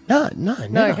wrong? No,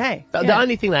 never. Okay. The Yeah.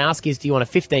 only thing they ask is, do you want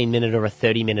a 15-minute or a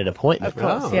 30-minute appointment? Of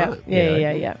course, Oh, yeah.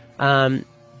 right. Yeah.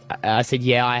 I said,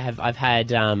 yeah, I've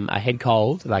had a head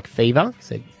cold, like fever. I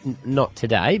said, not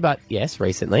today, but yes,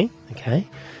 recently. Okay.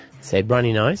 I said,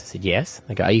 runny nose. I said, yes.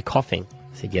 They go, are you coughing?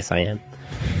 I said, yes, I am.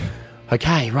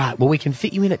 Okay, right. Well, we can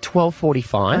fit you in at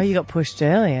 12:45. Oh, you got pushed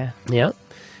earlier. Yeah.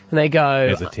 And they go...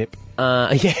 There's a tip.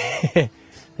 Yeah.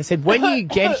 They said, when you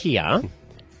get here,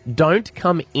 don't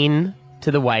come in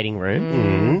to the waiting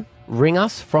room. Ring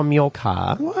us from your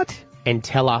car. What? And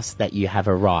tell us that you have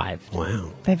arrived.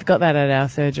 Wow. They've got that at our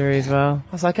surgery as well.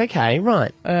 I was like, okay,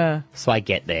 right. So I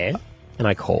get there and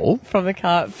I call. From the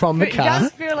car. It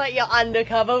does feel like you're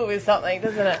undercover with something,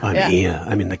 doesn't it? I'm here.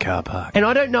 I'm in the car park. And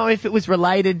I don't know if it was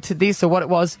related to this or what it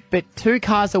was, but 2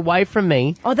 cars away from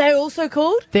me, Oh, they're also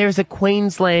called? there's a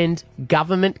Queensland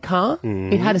government car.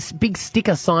 It had a big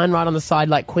sticker sign right on the side,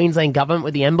 like Queensland government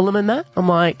with the emblem and that. I'm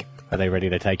like, Are they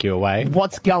ready to take you away?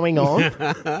 what's going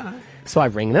on? So I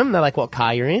ring them. They're like, what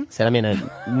car you're in? I said, I'm in a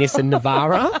Nissan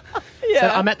Navara. So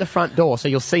I'm at the front door, so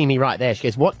you'll see me right there. She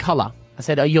goes, what colour? I I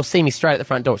said, oh, you'll see me straight at the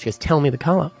front door. She goes, tell me the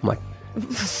colour. I'm like,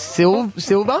 silver?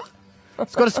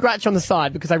 It's got a scratch on the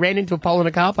side because I ran into a pole in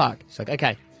a car park. She's like,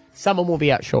 okay, someone will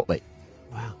be out shortly.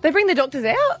 They bring the doctors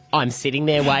out? I'm sitting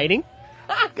there waiting.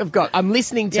 I'm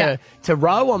listening to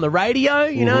Ro on the radio,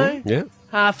 you know.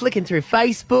 Yeah. Flicking through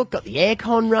Facebook, got the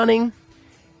aircon running.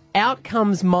 Out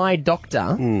comes my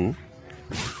doctor,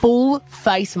 full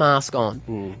face mask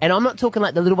on. And I'm not talking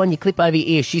like the little one you clip over your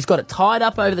ear. She's got it tied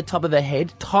up over the top of her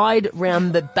head, tied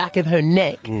round the back of her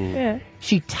neck. Yeah.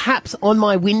 She taps on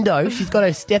my window. She's got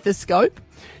her stethoscope.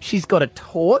 She's got a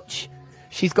torch.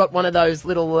 She's got one of those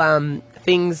little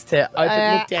things to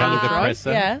look down your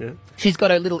throat. Yeah. She's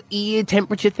got her little ear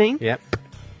temperature thing. Yep.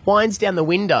 Winds down the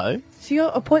window. So your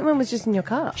appointment was just in your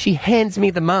car? She hands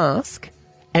me the mask,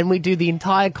 and we do the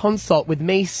entire consult with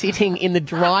me sitting in the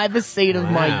driver's seat of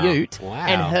my ute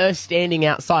and her standing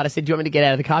outside. I said, do you want me to get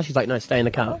out of the car? She's like, no, stay in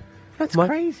the car. That's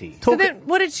crazy. So then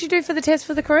what did she do for the test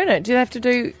for the corona? Did you have to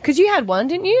do... Because you had one,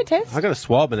 didn't you, a test? I got a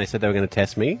swab, and they said they were going to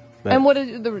test me. And what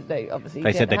did they obviously...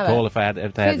 They said they'd call if they had So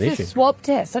an it's issue. a swab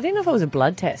test. I didn't know if it was a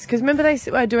blood test. Because remember they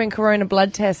were doing corona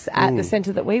blood tests at the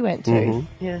centre that we went to.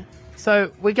 Yeah.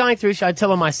 So we're going through, I tell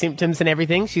her my symptoms and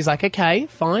everything. She's like, okay,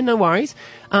 fine, no worries.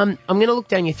 I'm going to look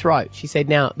down your throat. She said,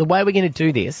 now, the way we're going to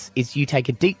do this is you take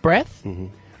a deep breath,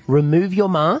 remove your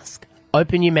mask,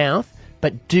 open your mouth,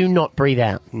 but do not breathe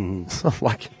out. So I'm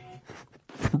like,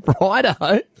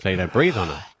 righto. So you don't breathe on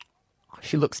her.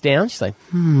 She looks down. She's like,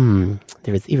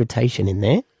 there is irritation in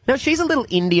there. Now, she's a little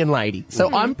Indian lady,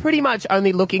 so I'm pretty much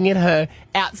only looking at her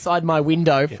outside my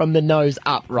window from the nose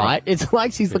up, right? It's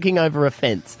like she's looking over a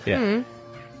fence. Yeah.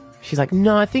 She's like,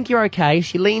 no, I think you're okay.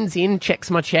 She leans in, checks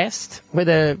my chest with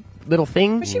a little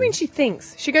thing. What do you mean she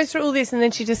thinks? She goes through all this and then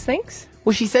she just thinks?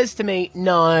 Well, she says to me,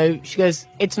 no. She goes,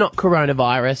 it's not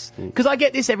coronavirus. Because I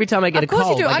get this every time I get a cold. Of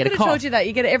course you do. I get could a have told cough. you that.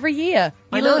 You get it every year.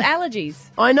 I Your know. little allergies.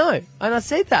 I know. And I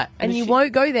said that. And you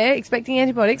won't go there expecting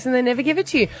antibiotics and they never give it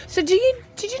to you. So did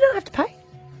you not have to pay?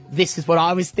 This is what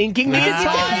I was thinking the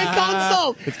entire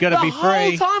consult. It's gotta be The whole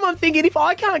free. time I'm thinking, if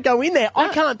I can't go in there, I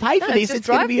can't pay for this. It's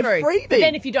going to be a freebie. But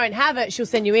then if you don't have it, she'll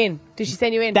send you in. Did she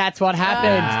send you in? That's what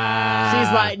happened.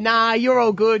 She's like, nah, you're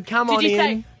all good. Come on Did you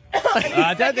in. say...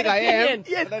 I don't think I am.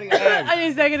 Yeah. I don't think I am. I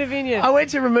need a second opinion. I went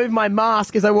to remove my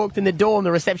mask as I walked in the door, and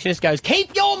the receptionist goes,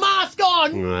 keep your mask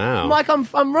on. Wow. I'm like,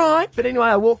 I'm right. But anyway,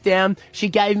 I walked down. She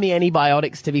gave me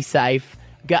antibiotics to be safe.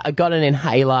 I got an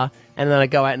inhaler, and then I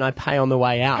go out and I pay on the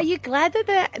way out. Are you glad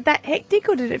that hectic,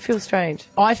 or did it feel strange?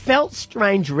 I felt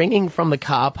strange ringing from the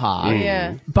car park.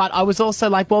 Yeah. But I was also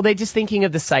like, well, they're just thinking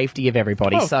of the safety of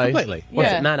everybody. Oh, so completely. what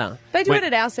does it matter? They do it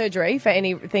at our surgery for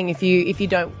anything. If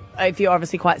you're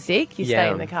obviously quite sick, you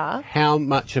stay in the car. How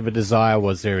much of a desire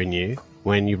was there in you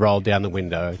when you rolled down the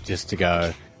window just to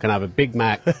go, can I have a Big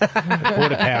Mac, a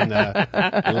quarter pounder,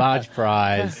 large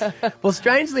fries? Well,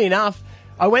 strangely enough,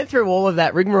 I went through all of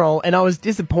that rigmarole and I was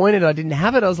disappointed I didn't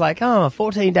have it. I was like,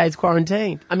 14 days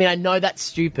quarantine. I mean, I know that's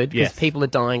stupid because people are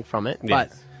dying from it,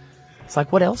 but it's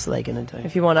like, what else are they going to do?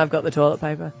 If you want, I've got the toilet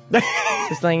paper.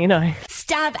 Just letting you know.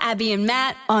 Stab Abby and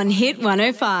Matt on Hit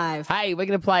 105. Hey, we're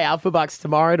going to play Alpha Bucks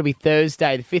tomorrow. It'll be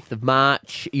Thursday, the 5th of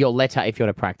March. Your letter, if you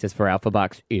want to practice for Alpha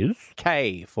Bucks, is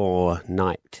K for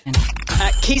night.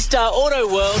 At Keystar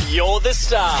Auto World, you're the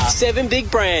star. 7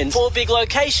 big brands, 4 big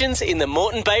locations in the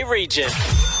Moreton Bay region.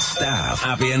 Stab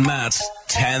Abby and Matt's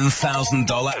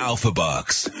 $10,000 Alpha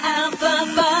Bucks.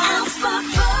 Alpha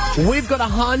Bucks. We've got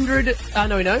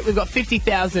we've got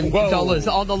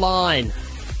 $50,000 on the line.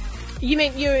 You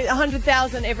mean you're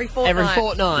 100,000 every fortnight? Every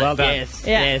fortnight. Well done. Yes,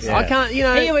 Yeah. yes. Yeah. I can't, He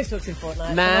always talks in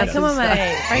fortnight. Math Come on, and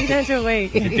mate. Break it down to a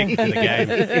week. Addicted to the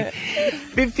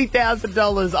game.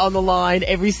 $50,000 on the line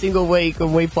every single week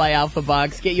when we play Alpha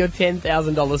Bucks. Get your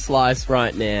 $10,000 slice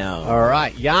right now. All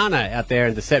right, Yana out there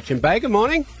in Deception Bay. Good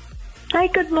morning. Hey,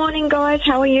 good morning, guys.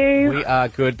 How are you? We are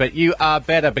good, but you are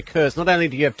better because not only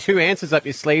do you have 2 answers up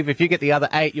your sleeve, if you get the other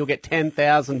 8, you'll get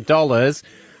 $10,000.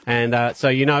 And so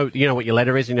you know what your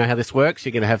letter is. You know how this works.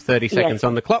 You're going to have 30 seconds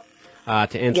on the clock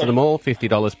to answer them all.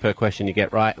 $50 per question you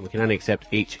get right, and we can only accept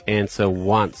each answer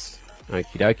once.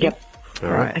 Okie dokie. Yep. All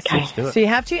right, Okay. let's do it. So you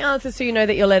have 2 answers so you know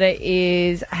that your letter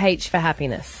is H for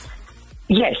happiness.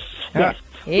 Yes. Yes.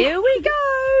 Here we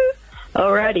go.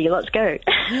 Alrighty, let's go.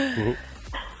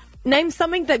 Name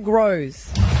something that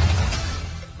grows.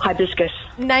 Hibiscus.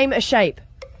 Name a shape.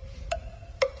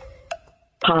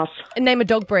 Pass. Name a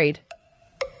dog breed.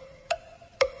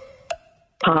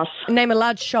 Pass. Name a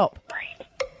large shop.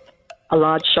 A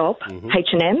large shop.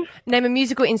 H&M. Name a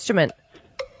musical instrument.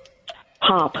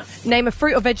 Harp. Name a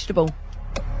fruit or vegetable.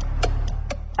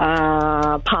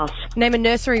 Pass. Name a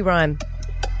nursery rhyme.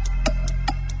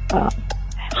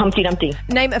 Humpty Dumpty.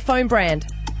 Name a phone brand.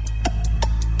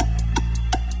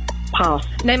 Pass.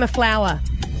 Name a flower.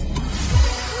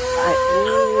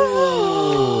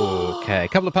 Okay, a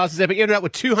couple of passes there, but you ended up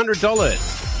with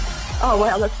 $200. Oh,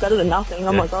 wow, that's better than nothing.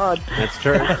 Oh, my God. That's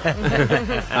true.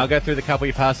 I'll go through the couple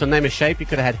you passed on. Name a shape, you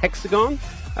could have had hexagon.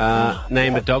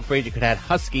 Name a dog breed, you could have had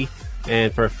husky.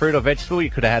 And for a fruit or vegetable, you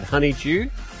could have had honeydew.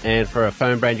 And for a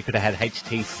phone brand, you could have had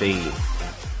HTC.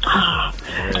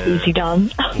 Easy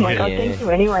done. Oh, my God, thank you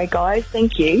anyway, guys.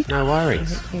 Thank you. No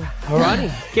worries.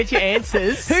 Alrighty, get your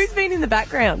answers. Who's been in the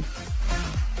background?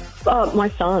 Oh, my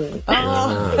son.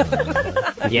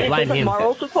 Yeah, blame him.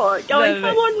 Moral support. Going,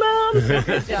 come on, Mum.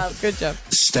 Good job. Good job.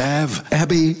 Stav,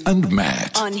 Abby, and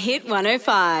Matt. On Hit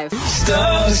 105.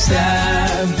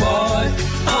 Stav bought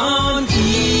on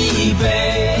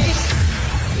eBay.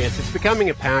 Yes, it's becoming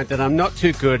apparent that I'm not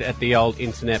too good at the old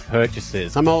internet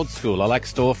purchases. I'm old school. I like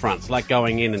storefronts. I like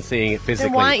going in and seeing it physically.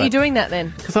 Then why aren't you doing that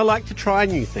then? Because I like to try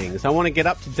new things. I want to get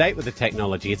up to date with the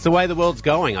technology. It's the way the world's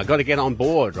going. I've got to get on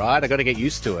board, right? I've got to get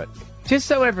used to it. Just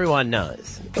so everyone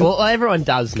knows. Well, everyone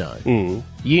does know.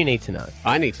 You need to know.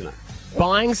 I need to know.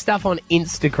 Buying stuff on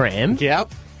Instagram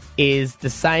is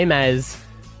the same as...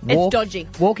 It's dodgy.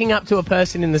 Walking up to a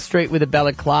person in the street with a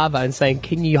balaclava and saying,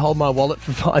 "Can you hold my wallet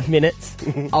for 5 minutes?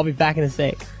 I'll be back in a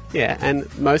sec." Yeah, and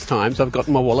most times I've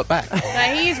gotten my wallet back. No,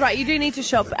 he is right. You do need to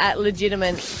shop at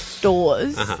legitimate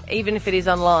stores, even if it is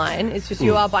online. It's just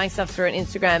you are buying stuff through an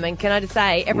Instagram. And can I just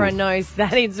say, everyone knows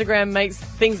that Instagram makes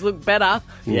things look better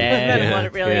than what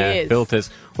it really is. Filters.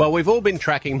 Well, we've all been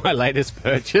tracking my latest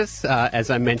purchase. As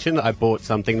I mentioned, I bought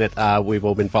something that we've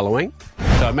all been following.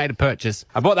 So I made a purchase.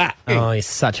 I bought that. Oh, he's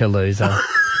such a loser.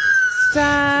 Stop.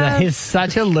 That is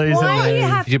such a loser. Why do you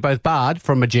have... You're both barred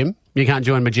from my gym. You can't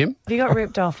join my gym. Have you got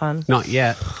ripped off, hon? Not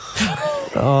yet.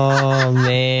 Oh,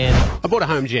 man. I bought a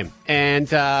home gym,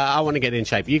 and I want to get in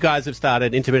shape. You guys have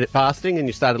started intermittent fasting, and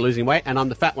you started losing weight, and I'm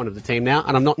the fat one of the team now,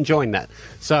 and I'm not enjoying that.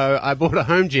 So I bought a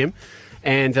home gym,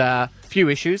 and a few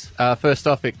issues. First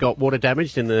off, it got water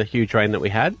damaged in the huge rain that we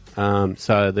had,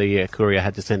 so the courier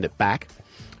had to send it back.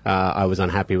 I was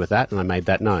unhappy with that, and I made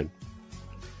that known.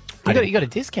 You got a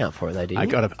discount for it, though,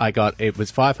 didn't you? It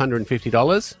was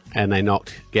 $550, and they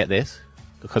knocked, get this,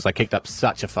 because I kicked up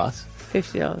such a fuss.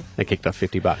 $50. They kicked off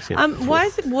 $50. Yeah. Why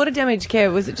is it water damage care?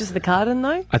 Was it just the carton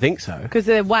though? I think so. Because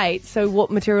they're weight. So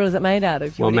what material is it made out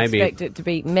of? You would maybe expect it to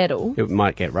be metal. It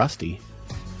might get rusty.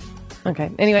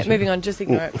 Okay. Anyway, moving on. Just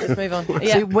ignore it. Let's move on.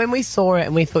 Yeah. See, when we saw it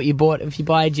and we thought if you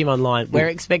buy a gym online, we're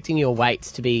expecting your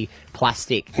weights to be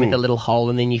plastic with a little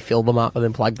hole, and then you fill them up and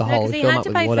then plug the hole. Because he fill them had up to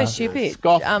with pay water. for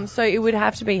shipping. So it would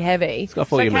have to be heavy. Scoff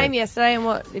so all it you came mate. yesterday and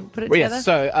what? Put it Well, together? yes,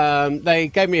 so they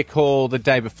gave me a call the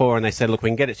day before and they said, look, we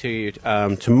can get it to you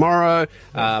tomorrow,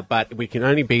 but we can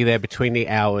only be there between the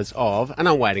hours of, and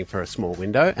I'm waiting for a small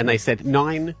window, and they said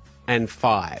 9 and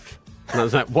 5. And I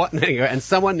was like, what? And, and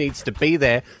someone needs to be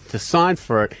there to sign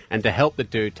for it and to help the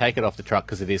dude take it off the truck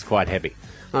because it is quite heavy.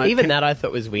 Even that I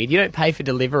thought was weird. You don't pay for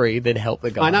delivery, then help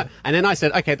the guy. I know. And then I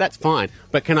said, okay, that's fine,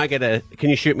 but can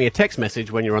you shoot me a text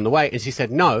message when you're on the way? And she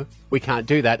said, no, we can't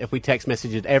do that. If we text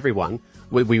messaged everyone,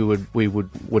 we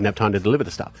wouldn't have time to deliver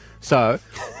the stuff. So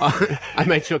I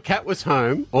made sure Kat was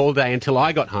home all day until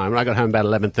I got home, and I got home about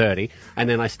 11:30, and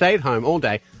then I stayed home all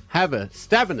day, have a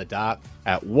stab in the dark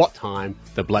at what time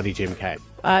the bloody gym came.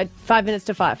 5 minutes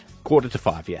to 5.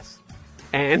 4:45, yes.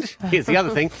 And here's the other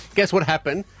thing. Guess what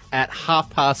happened at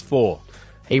 4:30?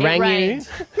 He rang rained.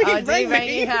 you. Oh, did he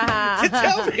ring you? to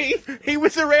tell me he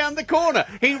was around the corner.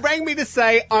 He rang me to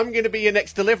say, I'm going to be your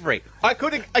next delivery. I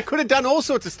could have done all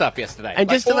sorts of stuff yesterday. And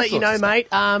just to all let you know,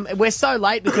 sorts of mate, we're so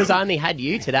late because I only had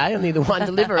you today, only the one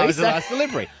delivery. I was the last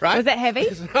delivery, right? Was that heavy?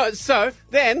 So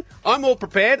then I'm all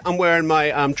prepared. I'm wearing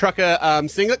my trucker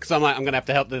singlet because I'm like, I'm going to have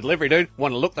to help the delivery dude.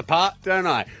 Want to look the part, don't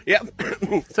I?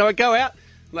 Yep. So I go out,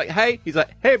 like, hey. He's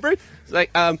like, hey, bro. He's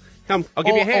like, come, I'll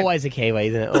give you a hand. Always a Kiwi,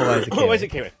 isn't it? Always a Kiwi. Always a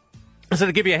Kiwi. I said,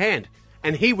 I'll give you a hand.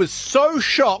 And he was so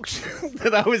shocked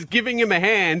that I was giving him a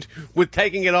hand with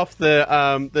taking it off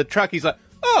the truck. He's like,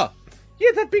 oh,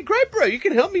 yeah, that'd be great, bro. You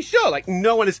can help me, sure. Like,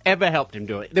 no one has ever helped him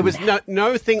do it. There was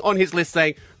no thing on his list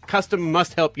saying, customer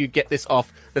must help you get this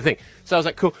off the thing. So I was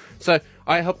like, cool. So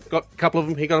I got a couple of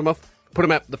them. He got them off, put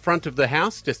them at the front of the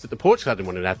house, just at the porch. I didn't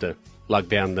want to have to lug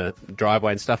down the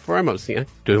driveway and stuff for him. I was, doing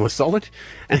him a solid.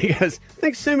 And he goes,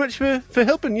 thanks so much for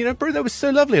helping, bro, that was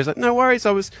so lovely. I was like, no worries,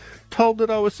 I was told that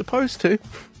I was supposed to.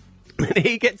 And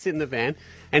he gets in the van,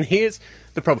 and here's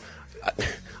the problem.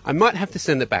 I might have to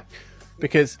send it back,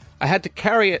 because I had to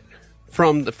carry it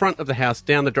from the front of the house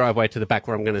down the driveway to the back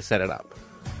where I'm going to set it up.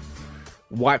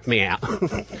 Wiped me out.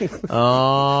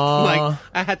 Oh.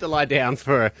 I had to lie down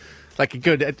for Like a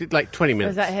good, like 20 minutes.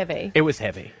 Was that heavy? It was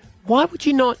heavy. Why would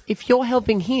you not, if you're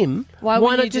helping him, why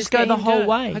wouldn't not you just get go the him to whole do it?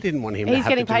 way? I didn't want him He's to have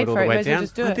getting to do paid it all for the it, way may as well down.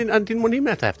 just do I it. didn't want him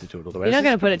to have to do it all the way. You're not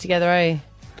going to put it together, are you?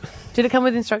 Did it come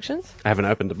with instructions? I haven't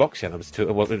opened the box yet. It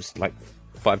was like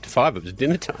 5 to 5. It was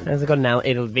dinner time. Has it got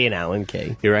it'll be an Allen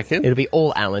key. You reckon? It'll be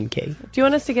all Allen key. Do you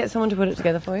want us to get someone to put it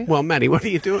together for you? Well, Maddie, what are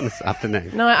you doing this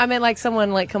afternoon? No, I meant like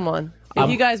someone, like, come on. If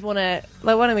you guys want to,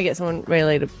 like, why don't we get someone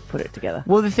really to put it together?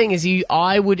 Well, the thing is,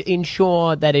 I would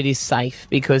ensure that it is safe,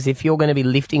 because if you're going to be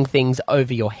lifting things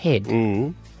over your head,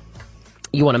 you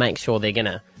want to make sure they're going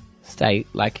to stay,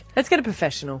 like... Let's get a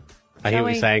professional. I hear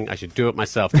what you're saying. I should do it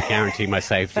myself to guarantee my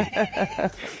safety.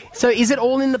 So is it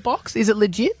all in the box? Is it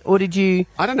legit? Or did you...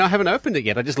 I don't know. I haven't opened it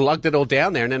yet. I just lugged it all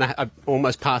down there and then I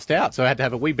almost passed out. So I had to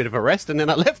have a wee bit of a rest and then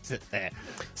I left it there.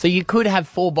 So you could have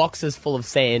 4 boxes full of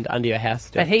sand under your house.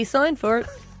 But he signed for it.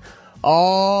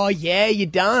 Oh, yeah, you're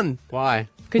done. Why?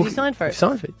 Because you signed for it.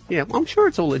 Signed for it. Yeah, well, I'm sure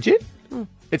it's all legit.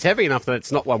 It's heavy enough that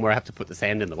it's not one where I have to put the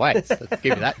sand in the way. So I'll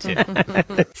give you that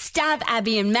tip. Stab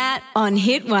Abby and Matt on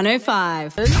Hit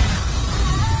 105.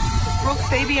 Brooke,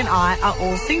 Phoebe and I are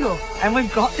all single, and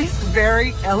we've got this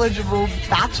very eligible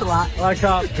bachelor. I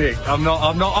can't pick. I'm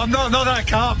not that I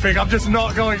can't pick. I'm just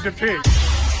not going to pick.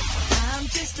 I'm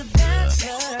just a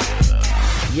bachelor.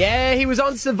 Yeah, he was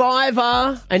on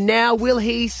Survivor, and now will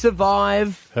he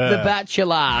survive The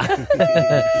Bachelor?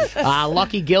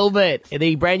 Lockie Gilbert,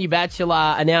 the brand new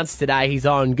Bachelor, announced today he's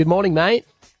on. Good morning, mate.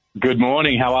 Good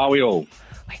morning. How are we all?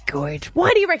 Good.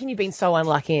 Why do you reckon you've been so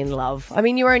unlucky in love? I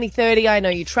mean, you're only 30. I know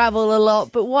you travel a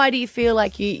lot, but why do you feel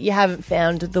like you haven't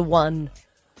found the one?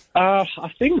 I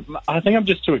think I'm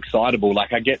just too excitable.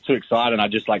 Like, I get too excited and I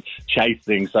just, like, chase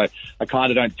things. So I kind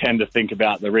of don't tend to think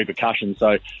about the repercussions.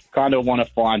 So kind of want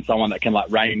to find someone that can, like,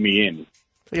 rein me in.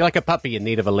 You're like a puppy in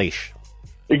need of a leash.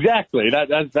 Exactly.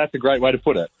 That's a great way to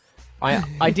put it.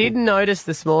 I did notice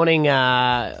this morning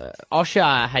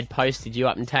Osha had posted you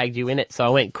up and tagged you in it, so I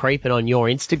went creeping on your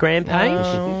Instagram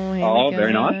page. Oh,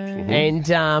 very nice. And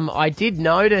I did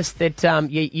notice that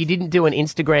you didn't do an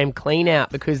Instagram clean out,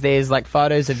 because there's like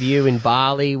photos of you in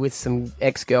Bali with some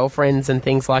ex-girlfriends and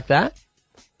things like that.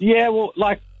 Yeah, well,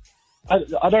 like,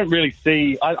 I don't really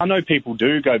see... I know people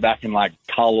do go back and, like,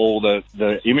 cull all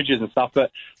the images and stuff,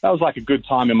 but that was, like, a good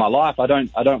time in my life. I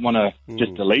don't want to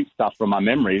just delete stuff from my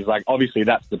memories. Like, obviously,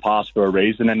 that's the past for a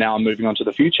reason, and now I'm moving on to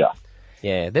the future.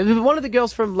 Yeah. There was one of the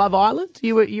girls from Love Island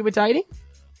you were dating?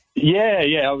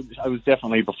 Yeah. I was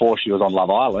definitely before she was on Love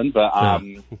Island, but,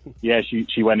 yeah,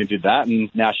 she went and did that, and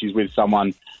now she's with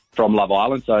someone from Love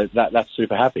Island, so that's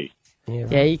super happy.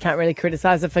 Yeah, you can't really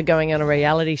criticise her for going on a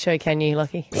reality show, can you,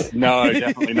 Lockie? No,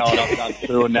 definitely not. I've done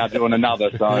 2 and now doing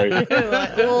another, so...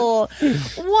 What's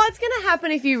going to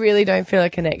happen if you really don't feel a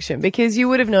connection? Because you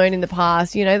would have known in the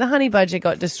past, you know, the Honey Budget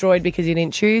got destroyed because he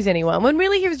didn't choose anyone, when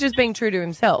really he was just being true to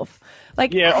himself.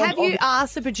 Like, have you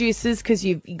asked the producers, because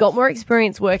you've got more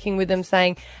experience working with them,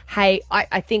 saying, hey,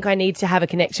 I think I need to have a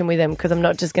connection with them because I'm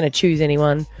not just going to choose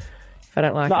anyone if I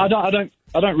don't like them?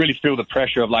 I don't really feel the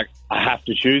pressure of, like, I have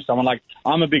to choose someone. Like,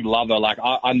 I'm a big lover. Like,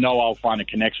 I know I'll find a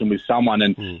connection with someone,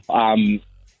 and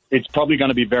it's probably going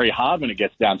to be very hard when it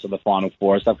gets down to the final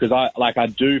 4 and stuff, because I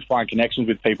do find connections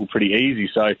with people pretty easy.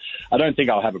 So I don't think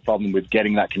I'll have a problem with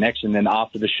getting that connection. Then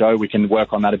after the show, we can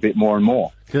work on that a bit more and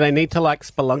more. Do they need to like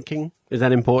spelunking? Is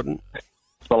that important?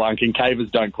 Spelunking.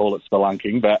 Cavers don't call it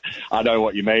spelunking, but I know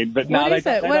what you mean. But what is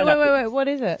it? Wait, what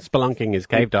is it? Spelunking is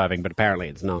cave diving, but apparently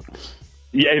it's not.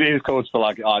 Yeah, it is called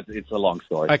spelunking. Oh, it's a long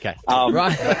story. Okay.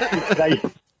 Right.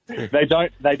 They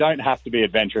don't have to be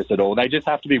adventurous at all. They just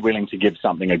have to be willing to give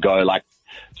something a go. Like,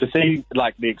 to see,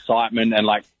 like, the excitement and,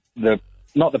 like,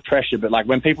 not the pressure, but, like,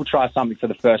 when people try something for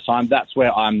the first time, that's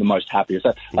where I'm the most happiest.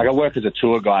 So, like, I work as a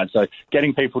tour guide, so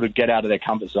getting people to get out of their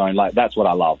comfort zone, like, that's what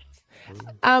I love.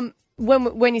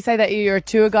 When you say that you're a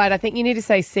tour guide, I think you need to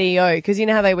say CEO, because you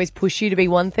know how they always push you to be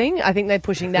one thing? I think they're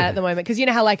pushing that at the moment, because you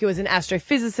know how, like, it was an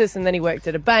astrophysicist and then he worked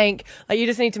at a bank. Like, you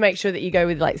just need to make sure that you go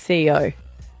with, like, CEO.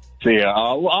 Yeah,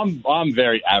 well, I'm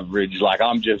very average. Like,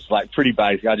 I'm just, like, pretty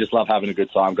basic. I just love having a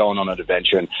good time, going on an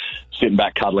adventure and sitting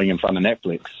back cuddling in front of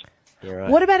Netflix.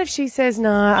 Right. What about if she says,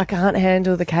 no, I can't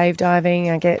handle the cave diving.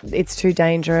 It's too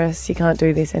dangerous. You can't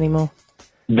do this anymore.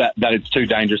 That it's too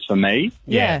dangerous for me?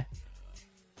 Yeah.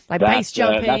 Like base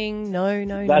jumping, no.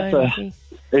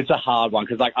 It's a hard one,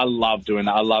 because, like, I love doing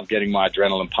that. I love getting my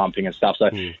adrenaline pumping and stuff. So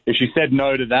if she said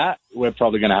no to that, we're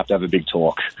probably going to have a big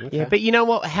talk. Okay. Yeah, but you know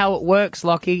what? How it works,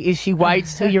 Lockie, is she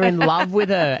waits till you're in love with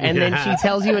her, and then she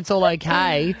tells you it's all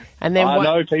okay, and then I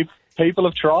know people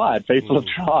have tried. People have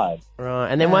tried. Right,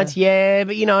 and then once,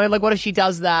 but you know, like, what if she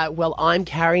does that? Well, I'm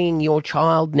carrying your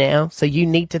child now, so you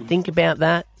need to think about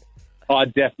that.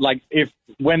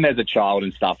 when there's a child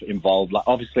and stuff involved, like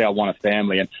obviously I want a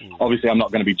family, and obviously I'm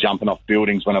not going to be jumping off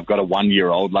buildings when I've got a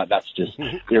 1-year-old. Like that's just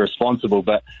irresponsible.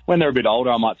 But when they're a bit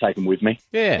older, I might take them with me.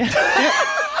 Yeah.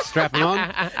 Strap them on.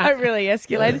 That really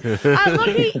escalated.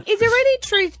 Lockie, is there any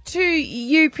truth to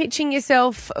you pitching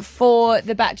yourself for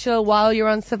The Bachelor while you're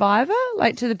on Survivor?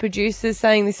 Like to the producers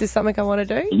saying this is something I want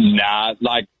to do? Nah,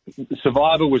 like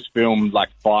Survivor was filmed like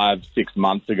 5-6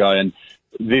 months ago, and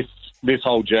this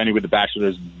whole journey with The Bachelor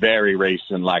is very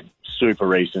recent, like super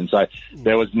recent. So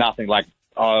there was nothing like,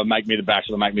 oh, make me the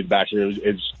Bachelor.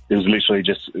 It was literally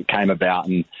just came about,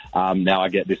 and now I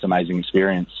get this amazing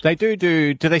experience. They do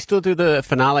they still do the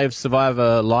finale of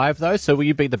Survivor live, though? So will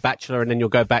you be the Bachelor and then you'll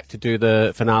go back to do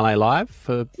the finale live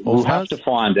for All We'll Stars? have to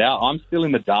find out. I'm still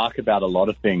in the dark about a lot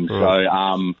of things,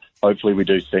 so hopefully we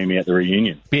do see me at the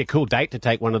reunion. Be a cool date to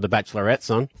take one of the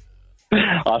Bachelorettes on.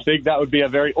 I think that would be a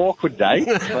very awkward date,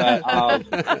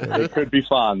 but it could be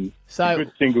fun. So,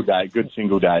 good single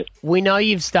date. We know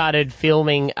you've started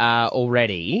filming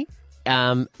already.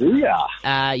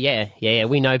 Yeah,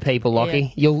 we know people,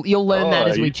 Lockie. Yeah. You'll learn that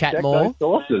as we chat more.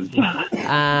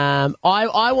 I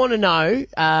want to know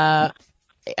a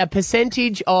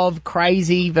percentage of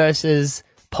crazy versus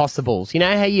possibles. You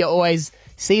know how you always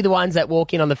see the ones that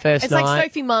walk in on the first night? It's like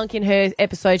Sophie Monk in her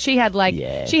episode. She had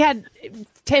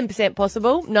 10%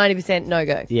 possible, 90% no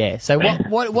go. Yeah. So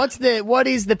what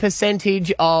is the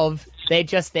percentage of they're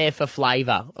just there for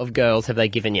flavour of girls have they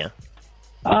given you?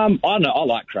 I don't know. I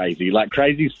like crazy. Like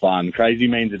crazy's fun. Crazy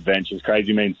means adventures.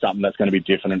 Crazy means something that's going to be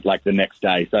different like the next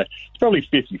day. So it's probably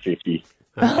 50-50.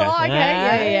 Oh,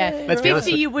 okay, yeah. Let's be honest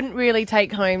 50 you wouldn't really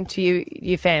take home to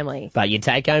your family. But you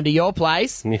take home to your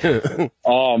place.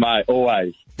 Oh, mate,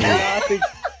 always. I think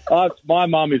my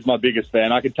mum is my biggest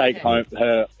fan. I could take home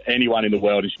anyone in the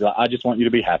world and she'd be like, I just want you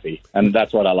to be happy. And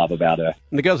that's what I love about her.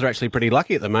 And the girls are actually pretty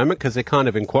lucky at the moment because they're kind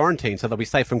of in quarantine, so they'll be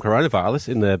safe from coronavirus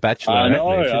in the Bachelor. I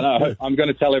know. I'm going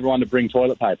to tell everyone to bring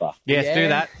toilet paper. Yes, do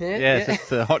that. Yes,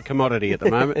 it's a hot commodity at the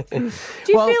moment. Do you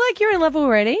feel like you're in love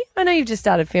already? I know you've just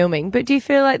started filming, but do you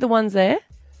feel like the one's there?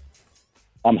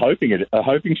 I'm hoping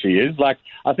she is. Like,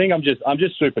 I think I'm just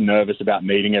super nervous about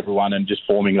meeting everyone and just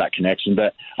forming that connection.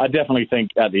 But I definitely think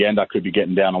at the end I could be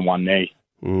getting down on one knee.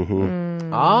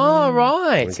 Mm-hmm. Oh,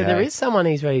 right. Okay. So there is someone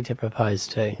he's ready to propose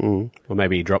to. Or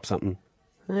maybe he dropped something.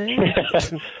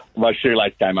 My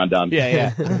shoelace came undone.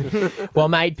 Yeah. Well,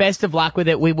 mate, best of luck with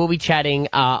it. We will be chatting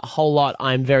a whole lot,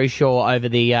 I'm very sure, over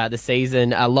the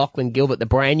season. Lachlan Gilbert, the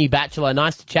brand new Bachelor.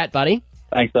 Nice to chat, buddy.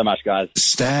 Thanks so much, guys.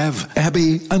 Stav,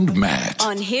 Abby and Matt.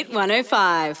 On Hit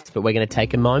 105. But we're going to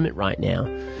take a moment right now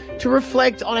to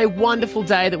reflect on a wonderful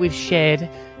day that we've shared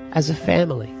as a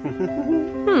family.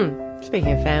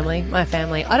 Speaking of family, my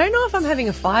family, I don't know if I'm having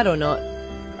a fight or not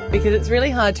because it's really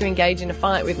hard to engage in a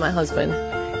fight with my husband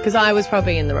because I was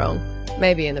probably in the wrong.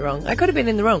 Maybe in the wrong. I could have been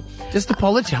in the wrong. Just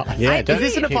apologise. Yeah, don't is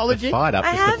this an keep the apology? fight up,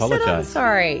 I just have said I'm apologise.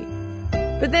 sorry.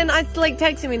 But then I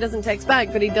text him, he doesn't text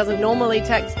back, but he doesn't normally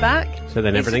text back. So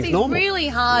then everything's it's normal. really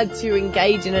hard to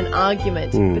engage in an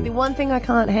argument. But the one thing I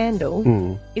can't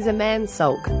handle is a man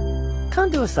sulk.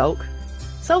 Can't do a sulk.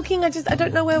 Sulking, I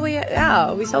don't know where we are.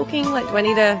 Are we sulking? Like, do I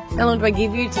need how long do I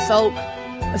give you to sulk?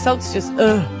 A sulk's just, He'd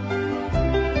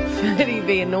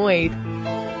be annoyed.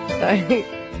 So,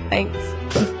 thanks.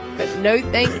 But no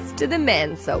thanks to the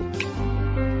man sulk.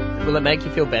 Will it make you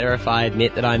feel better if I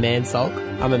admit that I man sulk?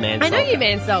 I'm a man I sulk. know you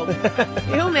man sulk.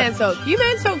 You're man sulk. You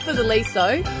man sulk for the least,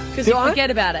 though, because you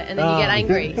forget about it and then you get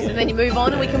angry. So then you move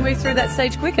on and we can move through that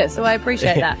stage quicker. So I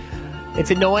appreciate that. It's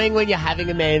annoying when you're having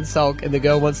a man sulk and the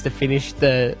girl wants to finish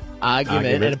the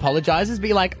argument and apologises, but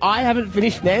you're like, I haven't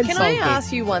finished man Can sulking. I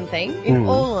ask you one thing, in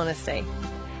all honesty?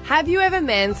 Have you ever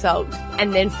man sulked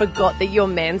and then forgot that you're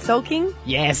man sulking?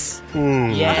 Yes.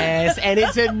 Yes, and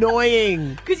it's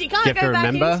annoying. Because you Do you can't have to go back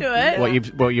remember into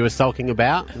it. what you were sulking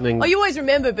about? And then... Oh, you always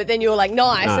remember, but then you're like,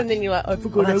 nice, No. and then you're like, I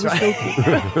forgot I was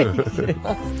sulking.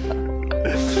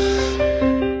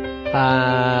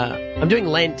 I'm doing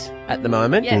Lent at the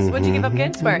moment. Yes, what'd you give up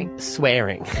again? Swearing.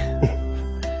 Swearing.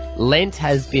 Lent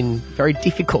has been very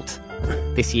difficult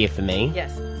this year for me.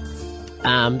 Yes.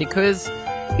 Because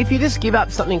if you just give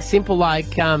up something simple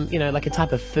like, like a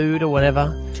type of food or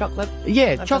whatever. Chocolate.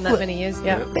 Yeah, I've chocolate. done that many years,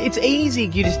 yeah. It's easy,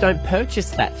 you just don't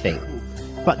purchase that thing.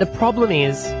 But the problem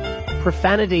is,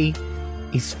 profanity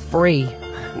is free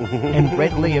and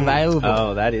readily available.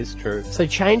 Oh, that is true. So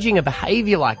changing a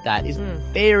behaviour like that is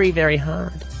very, very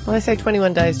hard. Well, they say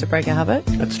 21 days to break a habit.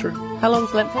 That's true. How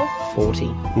long's Lent for? 40. See?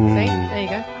 There you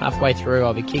go. Halfway through,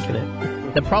 I'll be kicking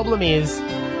it. The problem is,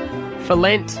 for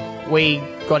Lent, we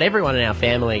got everyone in our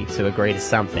family to agree to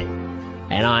something.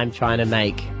 And I'm trying to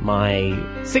make my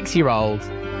 6-year-old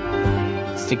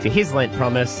stick to his Lent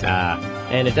promise.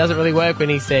 And it doesn't really work when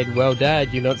he said, well,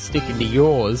 Dad, you're not sticking to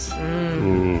yours.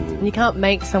 You can't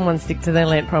make someone stick to their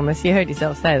Lent promise. You heard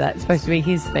yourself say that. It's supposed to be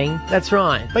his thing. That's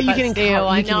right. But you can still,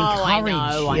 I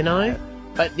encourage, you know?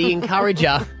 But the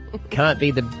encourager can't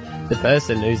be the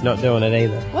person who's not doing it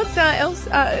either. What's else?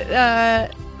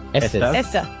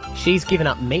 Esther. She's given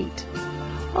up meat.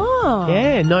 Oh.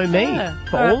 Yeah, no meat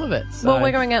for All right. all of it. So. Well,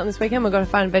 we're going out this weekend. We've got to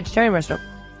find a vegetarian restaurant.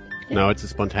 No, it's a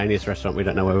spontaneous restaurant. We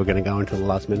don't know where we're going to go until the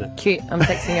last minute. Cute. I'm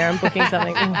texting her. I'm booking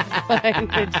something. Fine,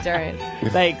 vegetarian.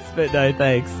 Thanks, but no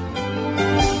thanks.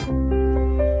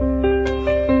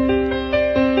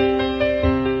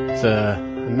 It's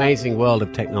an amazing world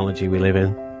of technology we live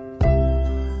in.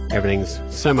 Everything's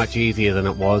so much easier than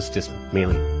it was just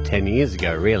merely 10 years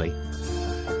ago, really.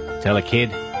 Tell a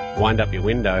kid, wind up your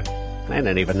window. They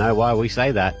don't even know why we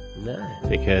say that. No.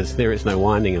 Because there is no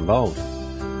winding involved.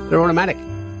 They're automatic.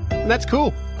 And that's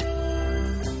cool.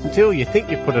 Until you think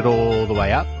you've put it all the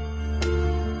way up.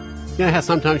 You know how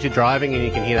sometimes you're driving and you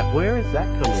can hear that? Where is that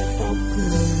coming from?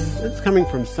 It's coming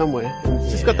from somewhere. And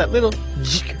it's just got that little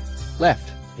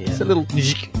left. Yeah. Just a little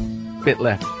bit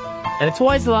left. And it's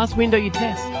always the last window you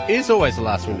test. It is always the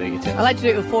last window you test. I like to do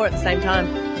it with 4 at the same time.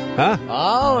 Huh?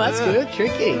 Oh, that's good.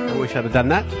 Tricky. I wish I'd have done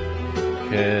that.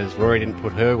 Because Rory didn't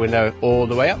put her window all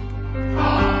the way up.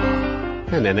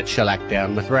 And then it shellacked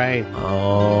down with rain.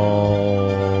 Oh.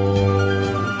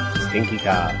 Stinky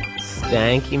car.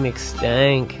 Stanky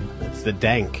McStank. It's the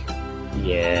dank.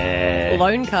 Yeah.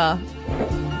 Loan car.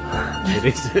 It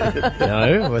is.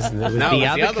 No, it wasn't. It was the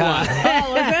other car. One.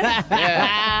 Oh, was it?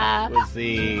 Yeah. It was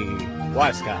the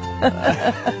wife's car.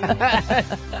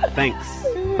 Thanks,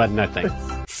 but no thanks.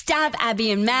 Stab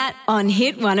Abby and Matt on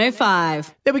Hit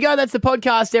 105. There we go. That's the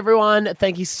podcast, everyone.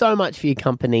 Thank you so much for your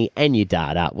company and your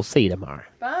data. We'll see you tomorrow.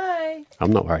 Bye.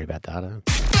 I'm not worried about data.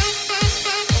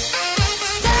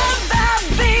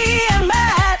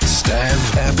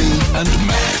 Stav, Abby, and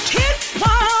Matt.